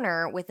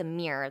counter with a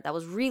mirror that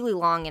was really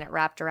long and it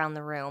wrapped around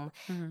the room,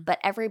 but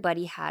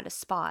everybody had a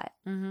spot.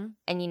 And,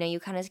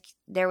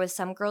 there was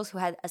some girls who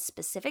had a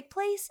specific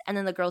place and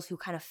then the girls who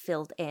kind of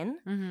filled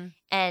in.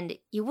 And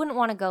you wouldn't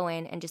want to go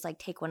in and just like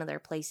take one of their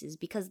places,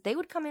 because they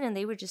would come in and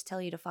they would just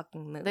tell you to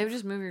fucking move. They would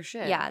just move your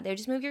shit. Yeah, they would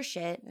just move your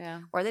shit.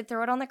 Yeah. Or they'd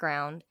throw it on the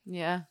ground.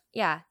 Yeah.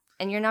 Yeah.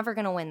 And you're never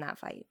going to win that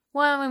fight.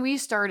 Well, when we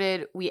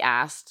started, we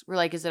asked, we're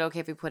like, "Is it okay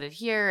if we put it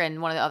here?" And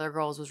one of the other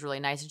girls was really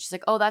nice. And she's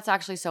like, "Oh, that's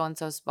actually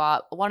so-and-so's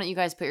spot. Why don't you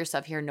guys put your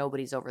stuff here?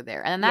 Nobody's over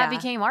there." And then that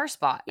became our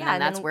spot. Yeah,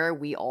 and that's where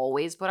we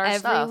always put our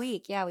stuff. Every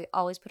week. Yeah, we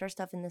always put our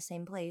stuff in the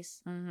same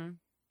place. And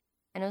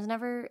it was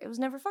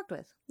never fucked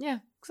with. Yeah,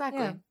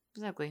 exactly. Yeah.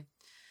 Exactly.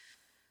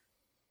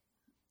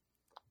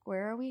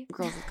 Where are we?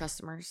 Girls with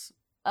customers.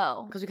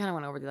 Oh. Because we kind of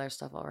went over the other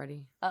stuff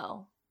already.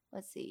 Oh.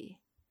 Let's see.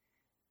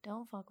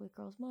 Don't fuck with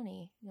girls'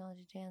 money.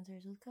 Acknowledge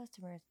dancers with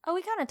customers. Oh,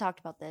 we kind of talked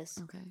about this.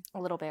 Okay.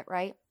 A little bit,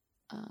 right?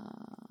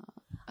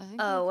 I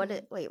think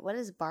What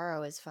is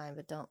borrow is fine,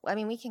 but don't. I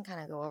mean, we can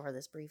kind of go over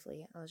this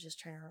briefly. I was just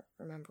trying to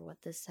remember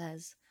what this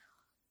says.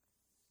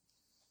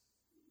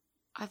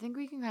 I think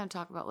we can kind of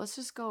talk about. Let's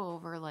just go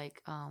over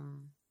like. Oh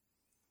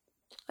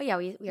yeah,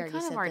 we already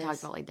kind said of already this.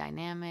 talked about like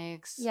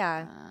dynamics.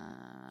 Yeah.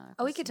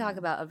 We could talk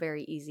about a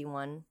very easy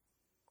one.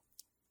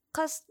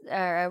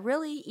 A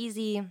really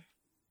easy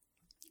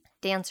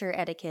dancer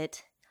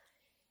etiquette.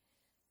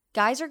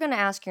 Guys are gonna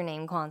ask your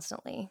name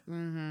constantly.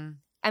 Mm-hmm.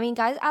 I mean,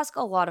 guys ask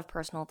a lot of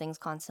personal things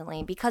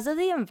constantly because of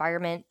the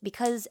environment,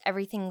 because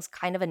everything's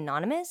kind of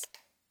anonymous.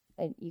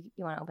 You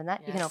want to open that?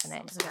 Yes, you can open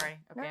it. I'm sorry.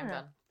 Okay, I'm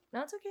done.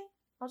 No, it's okay.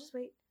 I'll just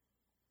wait.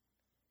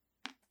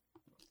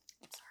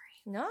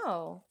 Sorry. No.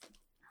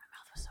 My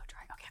mouth was so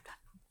dry. Okay,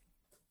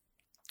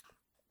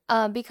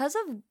 I'm done. Because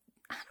of,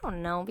 I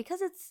don't know, I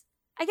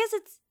guess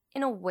it's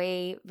in a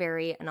way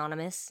very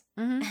anonymous,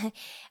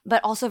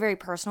 but also very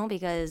personal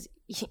because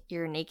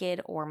you're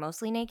naked or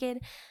mostly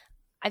naked.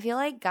 I feel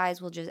like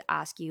guys will just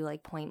ask you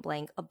like point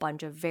blank a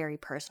bunch of very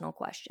personal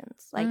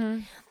questions. Like,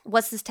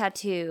 what's this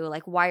tattoo?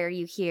 Like, why are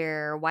you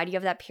here? Why do you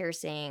have that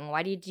piercing?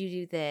 Why did you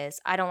do this?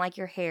 I don't like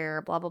your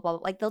hair, blah, blah, blah.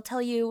 Like, they'll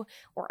tell you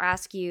or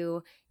ask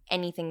you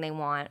anything they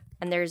want.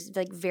 And there's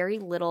like very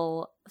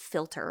little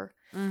filter.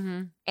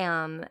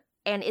 And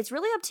it's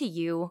really up to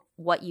you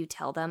what you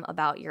tell them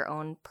about your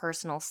own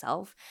personal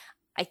self.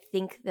 I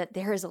think that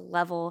there is a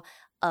level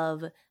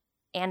of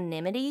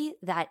anonymity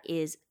that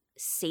is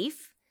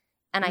safe.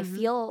 And I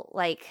feel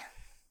like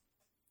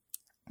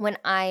when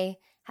I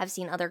have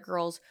seen other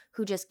girls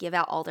who just give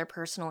out all their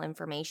personal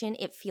information,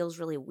 it feels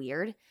really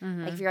weird.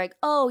 Like if you're like,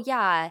 oh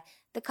yeah,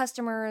 the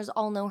customers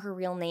all know her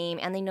real name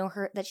and they know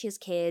her that she has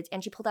kids,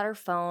 and she pulled out her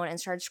phone and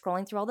started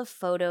scrolling through all the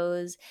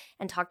photos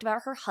and talked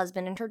about her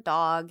husband and her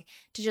dog,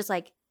 to just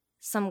like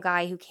some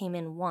guy who came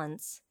in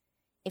once.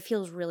 It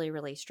feels really,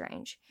 really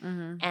strange.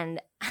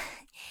 And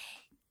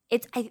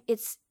it's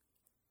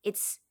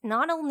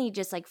not only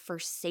just like for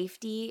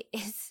safety,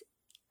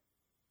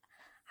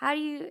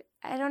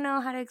 I don't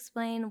know how to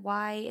explain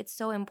why it's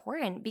so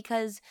important,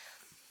 because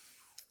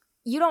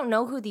you don't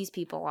know who these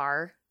people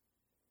are,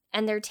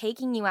 and they're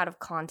taking you out of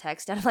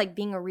context, out of like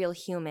being a real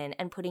human,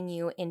 and putting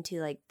you into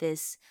like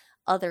this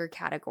other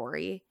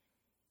category.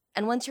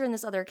 And once you're in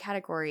this other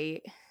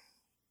category,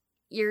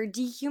 you're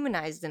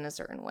dehumanized in a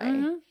certain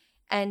way.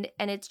 And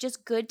it's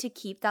just good to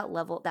keep that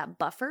level, that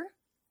buffer,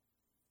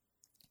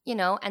 you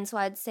know? And so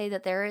I'd say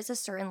that there is a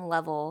certain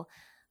level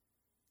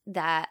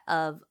that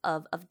of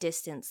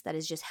distance that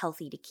is just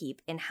healthy to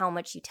keep in how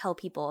much you tell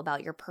people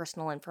about your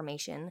personal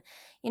information.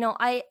 You know,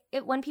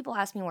 when people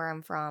ask me where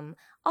I'm from,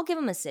 I'll give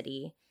them a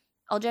city.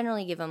 I'll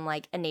generally give them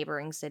like a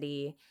neighboring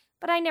city,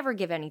 but I never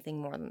give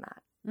anything more than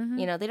that.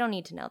 You know, they don't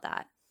need to know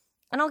that.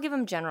 And I'll give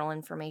them general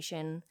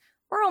information,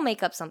 or I'll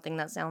make up something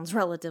that sounds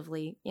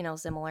relatively, you know,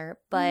 similar.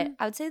 But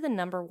I would say the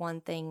number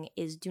one thing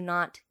is do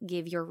not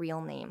give your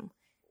real name.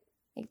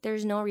 Like,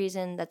 there's no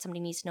reason that somebody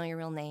needs to know your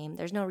real name.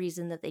 There's no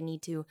reason that they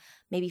need to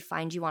maybe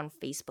find you on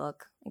Facebook.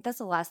 Like, that's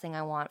the last thing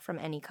I want from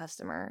any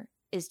customer,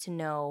 is to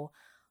know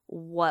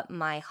what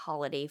my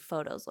holiday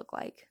photos look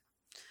like.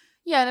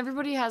 Yeah, and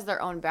everybody has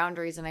their own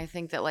boundaries, and I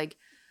think that like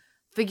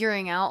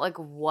figuring out like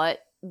what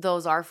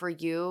those are for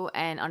you,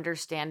 and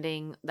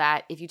understanding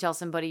that if you tell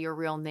somebody your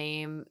real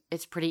name,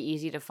 it's pretty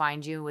easy to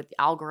find you with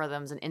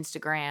algorithms and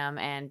Instagram,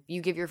 and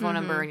you give your phone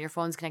number and your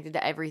phone's connected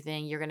to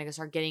everything, you're going to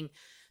start getting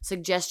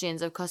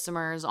suggestions of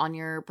customers on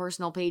your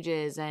personal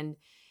pages. And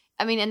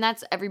I mean, and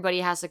that's,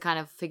 everybody has to kind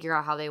of figure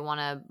out how they want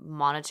to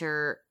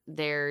monitor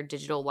their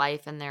digital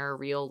life and their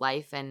real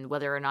life, and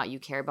whether or not you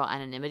care about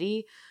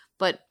anonymity.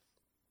 But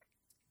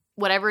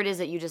whatever it is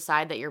that you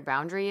decide that your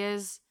boundary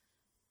is,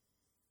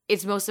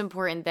 it's most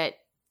important that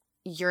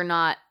you're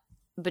not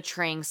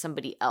betraying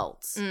somebody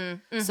else.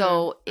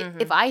 So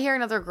if I hear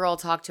another girl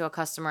talk to a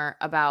customer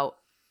about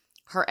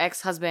her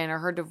ex-husband or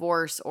her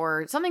divorce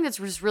or something that's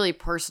just really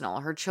personal,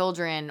 her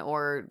children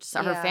or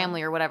her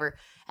family or whatever,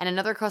 and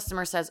another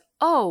customer says,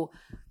 oh,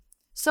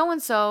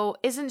 so-and-so,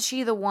 isn't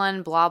she the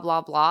one, blah,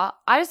 blah, blah,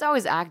 I just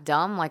always act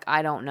dumb like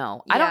I don't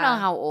know. I don't know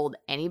how old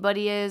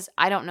anybody is.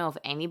 I don't know if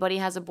anybody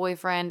has a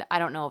boyfriend. I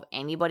don't know if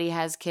anybody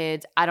has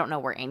kids. I don't know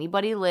where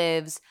anybody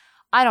lives.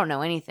 I don't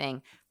know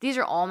anything. These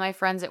are all my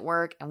friends at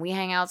work, and we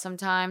hang out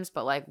sometimes,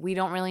 but like we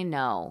don't really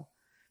know.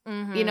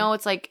 You know,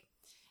 it's like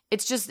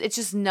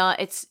it's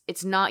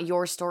not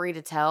your story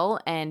to tell.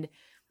 And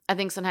I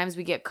think sometimes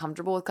we get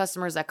comfortable with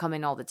customers that come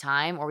in all the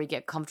time, or we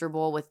get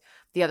comfortable with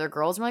the other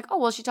girls. And we're like, oh,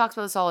 well, she talks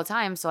about this all the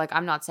time, so like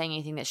I'm not saying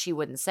anything that she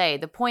wouldn't say.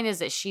 The point is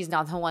that she's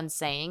not the one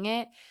saying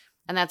it,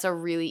 and that's a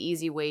really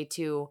easy way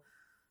to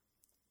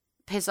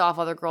piss off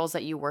other girls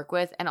that you work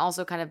with, and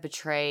also kind of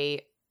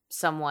betray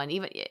someone.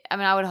 Even, I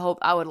mean,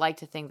 I would like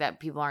to think that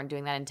people aren't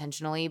doing that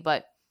intentionally,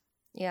 but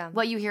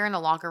what you hear in the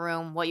locker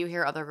room, what you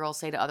hear other girls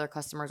say to other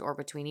customers or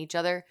between each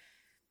other,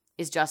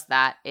 is just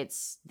that.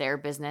 It's their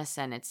business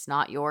and it's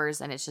not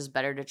yours, and it's just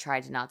better to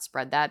try to not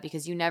spread that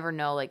because you never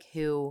know like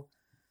who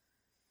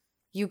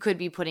you could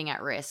be putting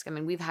at risk. I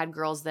mean, we've had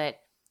girls that,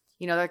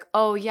 you know, they're like,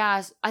 oh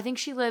yeah, I think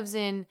she lives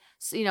in,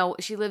 you know,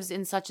 she lives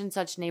in such and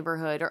such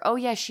neighborhood, or oh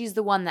yeah, she's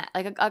the one that,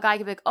 like a guy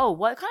could be like, oh,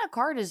 what kind of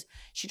car does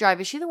she drive?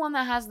 Is she the one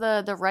that has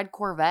the red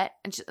Corvette?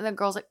 And the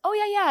girl's like, oh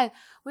yeah,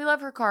 we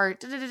love her car.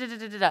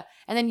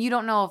 And then you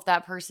don't know if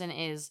that person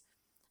is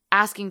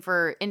asking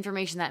for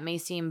information that may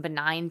seem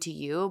benign to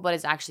you, but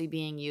is actually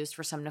being used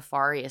for some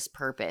nefarious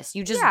purpose.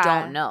 You just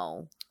don't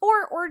know.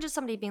 Or just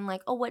somebody being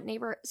like, oh, what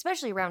neighbor,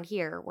 especially around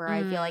here where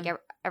I feel like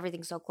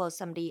everything's so close.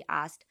 Somebody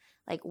asked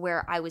like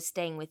where I was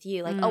staying with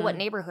you, like, oh, what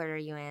neighborhood are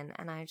you in?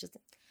 And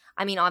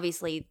I mean,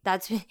 obviously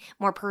that's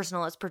more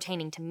personal. It's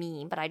pertaining to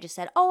me, but I just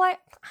said, oh,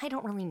 I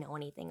don't really know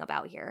anything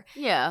about here.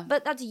 Yeah.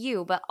 But that's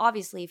you. But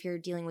obviously if you're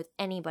dealing with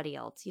anybody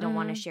else, you don't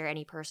want to share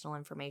any personal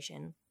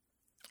information.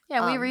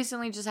 Yeah, we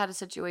recently just had a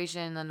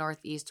situation in the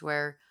Northeast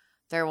where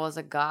there was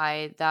a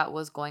guy that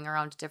was going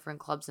around to different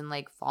clubs and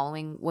like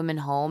following women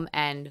home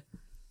and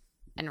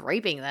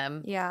raping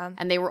them. Yeah.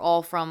 And they were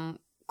all from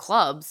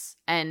clubs,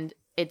 and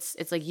it's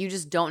like you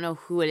just don't know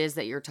who it is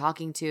that you're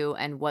talking to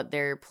and what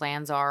their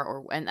plans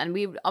are, and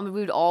we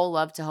would all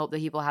love to hope that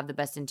people have the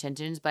best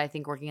intentions, but I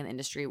think working in the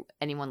industry,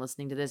 anyone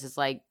listening to this is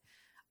like,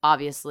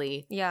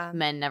 obviously,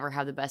 men never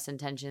have the best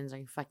intentions. Are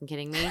you fucking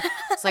kidding me?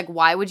 It's like,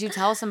 why would you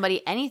tell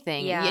somebody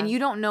anything? Yeah. And you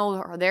don't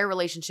know their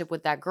relationship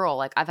with that girl.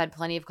 Like, I've had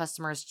plenty of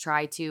customers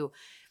try to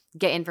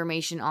get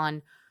information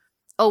on,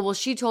 oh, well,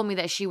 she told me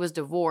that she was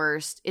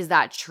divorced. Is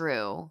that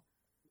true?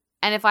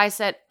 And if I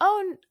said,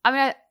 oh, I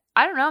mean,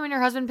 I don't know. I mean,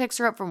 her husband picks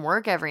her up from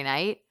work every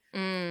night.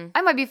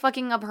 I might be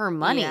fucking up her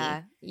money.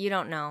 Yeah, you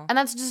don't know. And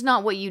that's just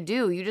not what you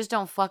do. You just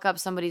don't fuck up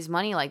somebody's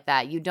money like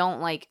that. You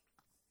don't, like,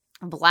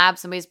 blab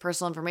somebody's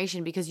personal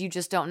information because you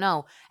just don't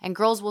know. And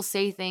girls will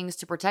say things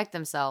to protect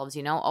themselves,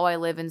 you know, oh, I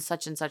live in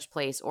such and such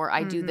place, or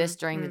I do this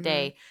during the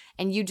day.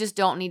 And you just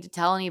don't need to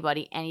tell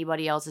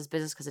anybody else's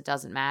business because it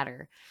doesn't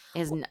matter.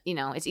 You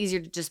know, it's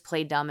easier to just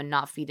play dumb and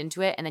not feed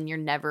into it. And then you're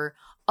never,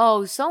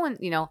 oh,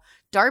 you know,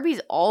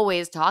 Darby's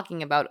always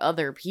talking about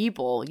other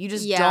people. You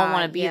just don't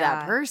want to be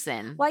that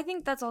person. Well, I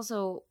think that's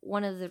also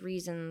one of the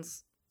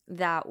reasons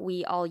that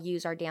we all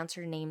use our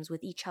dancer names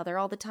with each other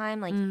all the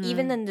time. Like,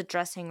 even in the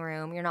dressing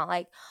room, you're not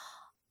like,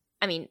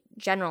 I mean,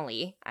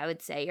 generally, I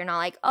would say, you're not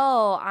like,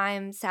 oh,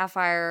 I'm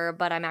Sapphire,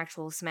 but I'm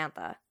actual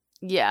Samantha.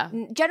 Yeah.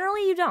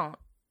 Generally, you don't.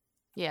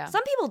 Yeah.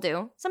 Some people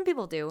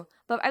do.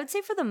 But I would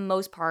say for the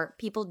most part,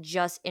 people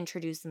just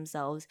introduce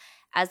themselves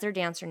as their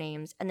dancer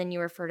names, and then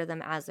you refer to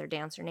them as their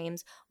dancer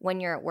names when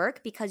you're at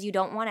work because you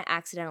don't want to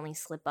accidentally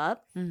slip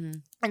up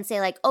and say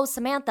like, oh,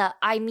 Samantha,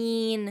 I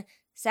mean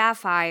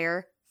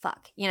Sapphire.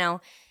 Fuck, you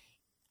know?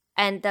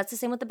 And that's the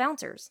same with the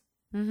bouncers.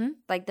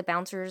 Like, the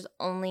bouncers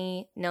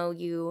only know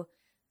you,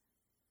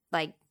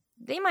 like,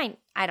 they might,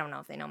 I don't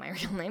know if they know my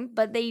real name,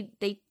 but they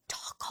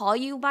call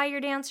you by your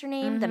dancer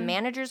name. The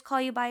managers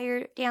call you by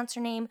your dancer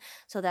name,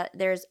 so that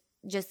there's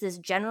just this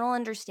general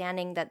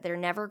understanding that they're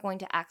never going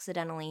to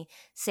accidentally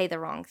say the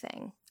wrong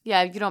thing.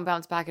 Yeah, if you don't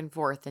bounce back and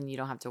forth, then you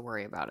don't have to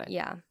worry about it.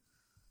 Yeah.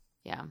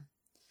 Yeah.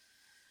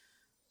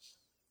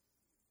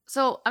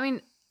 So, I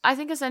mean, I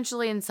think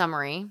essentially in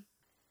summary,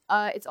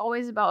 it's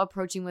always about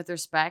approaching with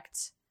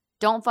respect.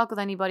 Don't fuck with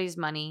anybody's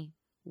money.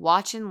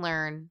 Watch and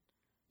learn.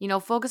 You know,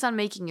 focus on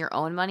making your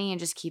own money and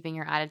just keeping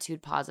your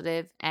attitude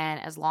positive. And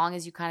as long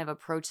as you kind of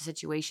approach the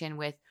situation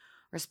with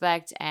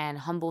respect and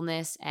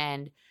humbleness,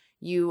 and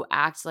you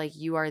act like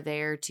you are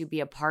there to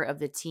be a part of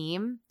the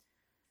team,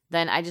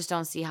 then I just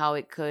don't see how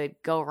it could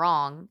go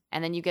wrong.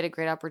 And then you get a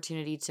great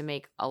opportunity to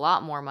make a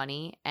lot more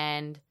money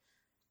and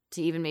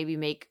to even maybe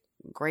make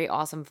great,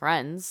 awesome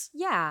friends.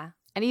 Yeah.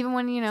 And even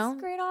when, you know,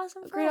 great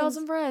awesome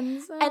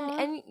friends.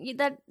 And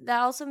that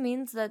also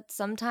means that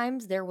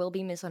sometimes there will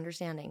be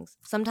misunderstandings.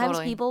 Sometimes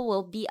people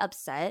will be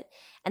upset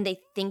and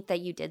they think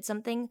that you did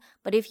something.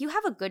 But if you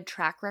have a good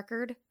track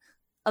record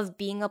of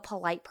being a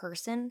polite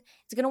person,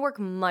 it's going to work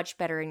much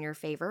better in your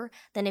favor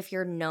than if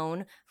you're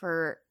known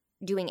for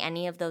doing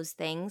any of those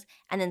things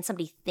and then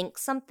somebody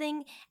thinks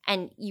something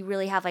and you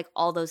really have like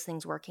all those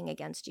things working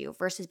against you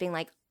versus being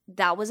like,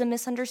 that was a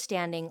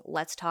misunderstanding.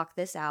 Let's talk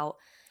this out.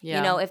 Yeah.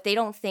 You know, if they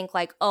don't think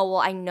like, oh,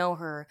 well, I know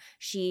her.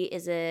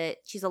 She's a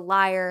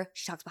liar.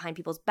 She talks behind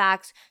people's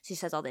backs. She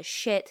says all this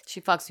shit.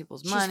 She fucks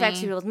people's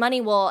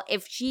money. Well,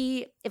 if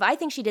I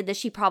think she did this,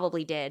 she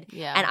probably did.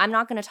 Yeah. And I'm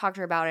not going to talk to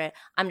her about it.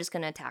 I'm just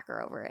going to attack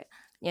her over it,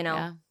 you know?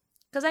 Yeah.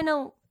 Because I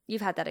know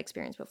you've had that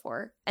experience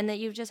before and that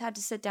you've just had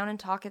to sit down and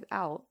talk it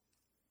out.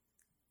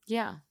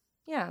 Yeah.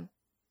 Yeah.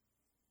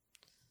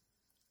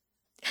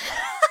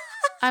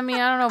 I mean,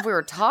 I don't know if we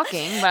were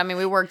talking, but I mean,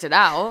 we worked it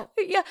out.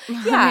 Yeah.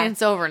 I mean,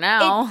 it's over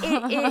now.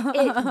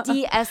 It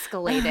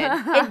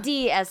de-escalated. It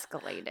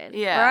de-escalated.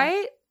 Yeah.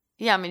 Right?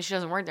 Yeah, I mean, she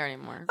doesn't work there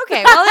anymore.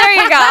 Okay, well, there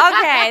you go.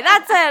 Okay,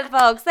 that's it,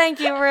 folks. Thank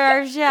you for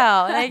our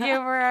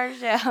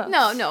show.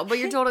 No, but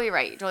you're totally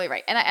right. You're totally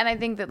right. And I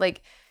think that,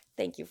 like,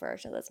 thank you for our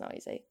show. That's not what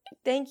you say.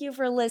 Thank you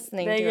for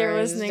listening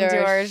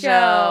to our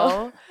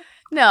show.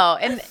 No,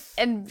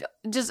 and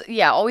just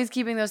always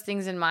keeping those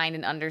things in mind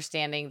and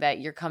understanding that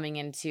you're coming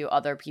into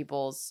other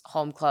people's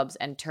home clubs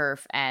and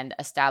turf and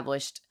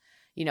established,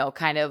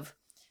 kind of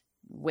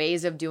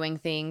ways of doing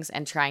things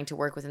and trying to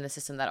work within the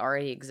system that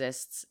already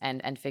exists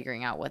and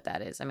figuring out what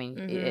that is. I mean,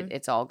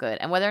 it's all good.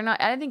 And whether or not,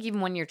 I think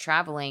even when you're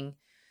traveling,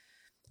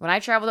 when I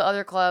travel to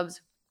other clubs,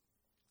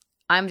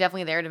 I'm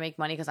definitely there to make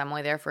money because I'm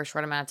only there for a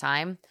short amount of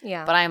time.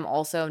 Yeah. But I am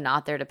also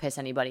not there to piss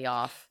anybody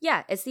off.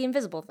 Yeah, it's the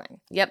invisible thing.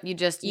 Yep, you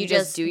just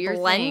do your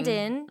blend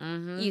thing.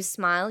 in, you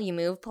smile, you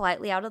move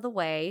politely out of the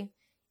way,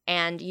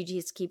 and you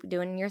just keep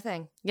doing your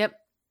thing. Yep,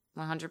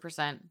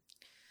 100%.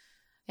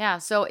 Yeah,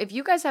 so if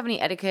you guys have any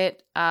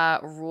etiquette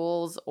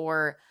rules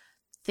or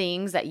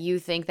things that you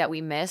think that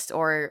we missed,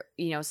 or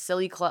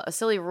silly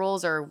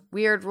rules or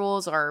weird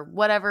rules or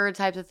whatever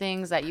types of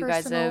things that you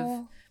guys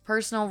have,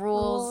 personal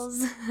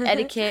rules.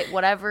 Etiquette,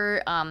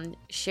 whatever,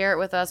 share it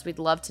with us. We'd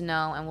love to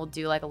know, and we'll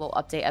do like a little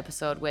update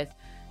episode with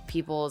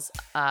people's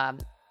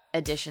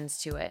additions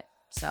to it.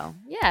 So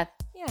yeah.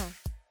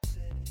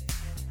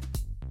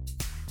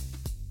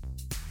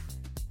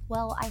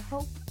 Well, I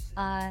hope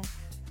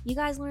you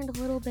guys learned a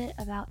little bit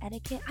about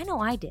etiquette. I know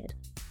I did.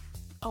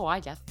 Oh,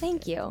 I definitely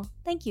did.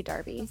 Thank you,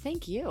 Darby.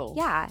 Thank you.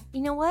 Yeah,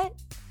 you know what?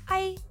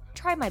 I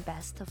try my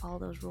best to follow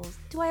those rules.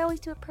 Do I always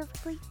do it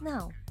perfectly?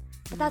 No.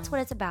 But that's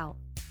what it's about.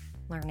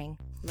 Learning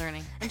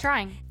and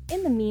trying.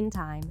 In the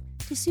meantime,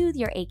 to soothe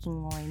your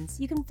aching loins,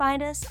 you can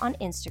find us on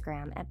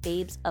Instagram at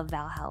Babes of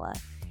Valhalla.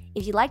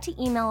 If you'd like to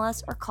email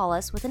us or call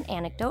us with an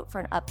anecdote for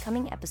an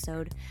upcoming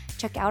episode,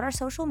 check out our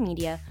social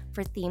media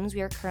for themes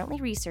we are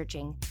currently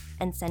researching,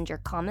 and send your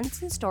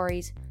comments and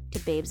stories to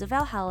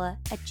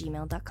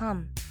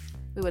babesofvalhalla@gmail.com.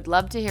 We would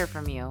love to hear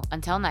from you.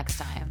 Until next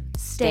time,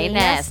 Stay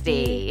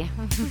nasty.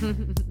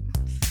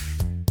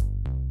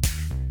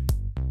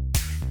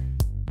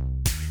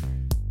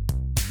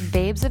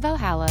 Babes of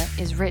Valhalla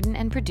is written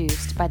and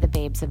produced by the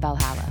Babes of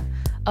Valhalla,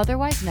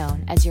 otherwise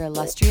known as your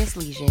illustrious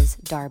lieges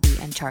Darby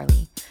and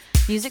Charlie.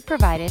 Music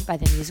provided by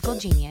the musical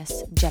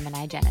genius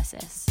Gemini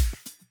Genesis.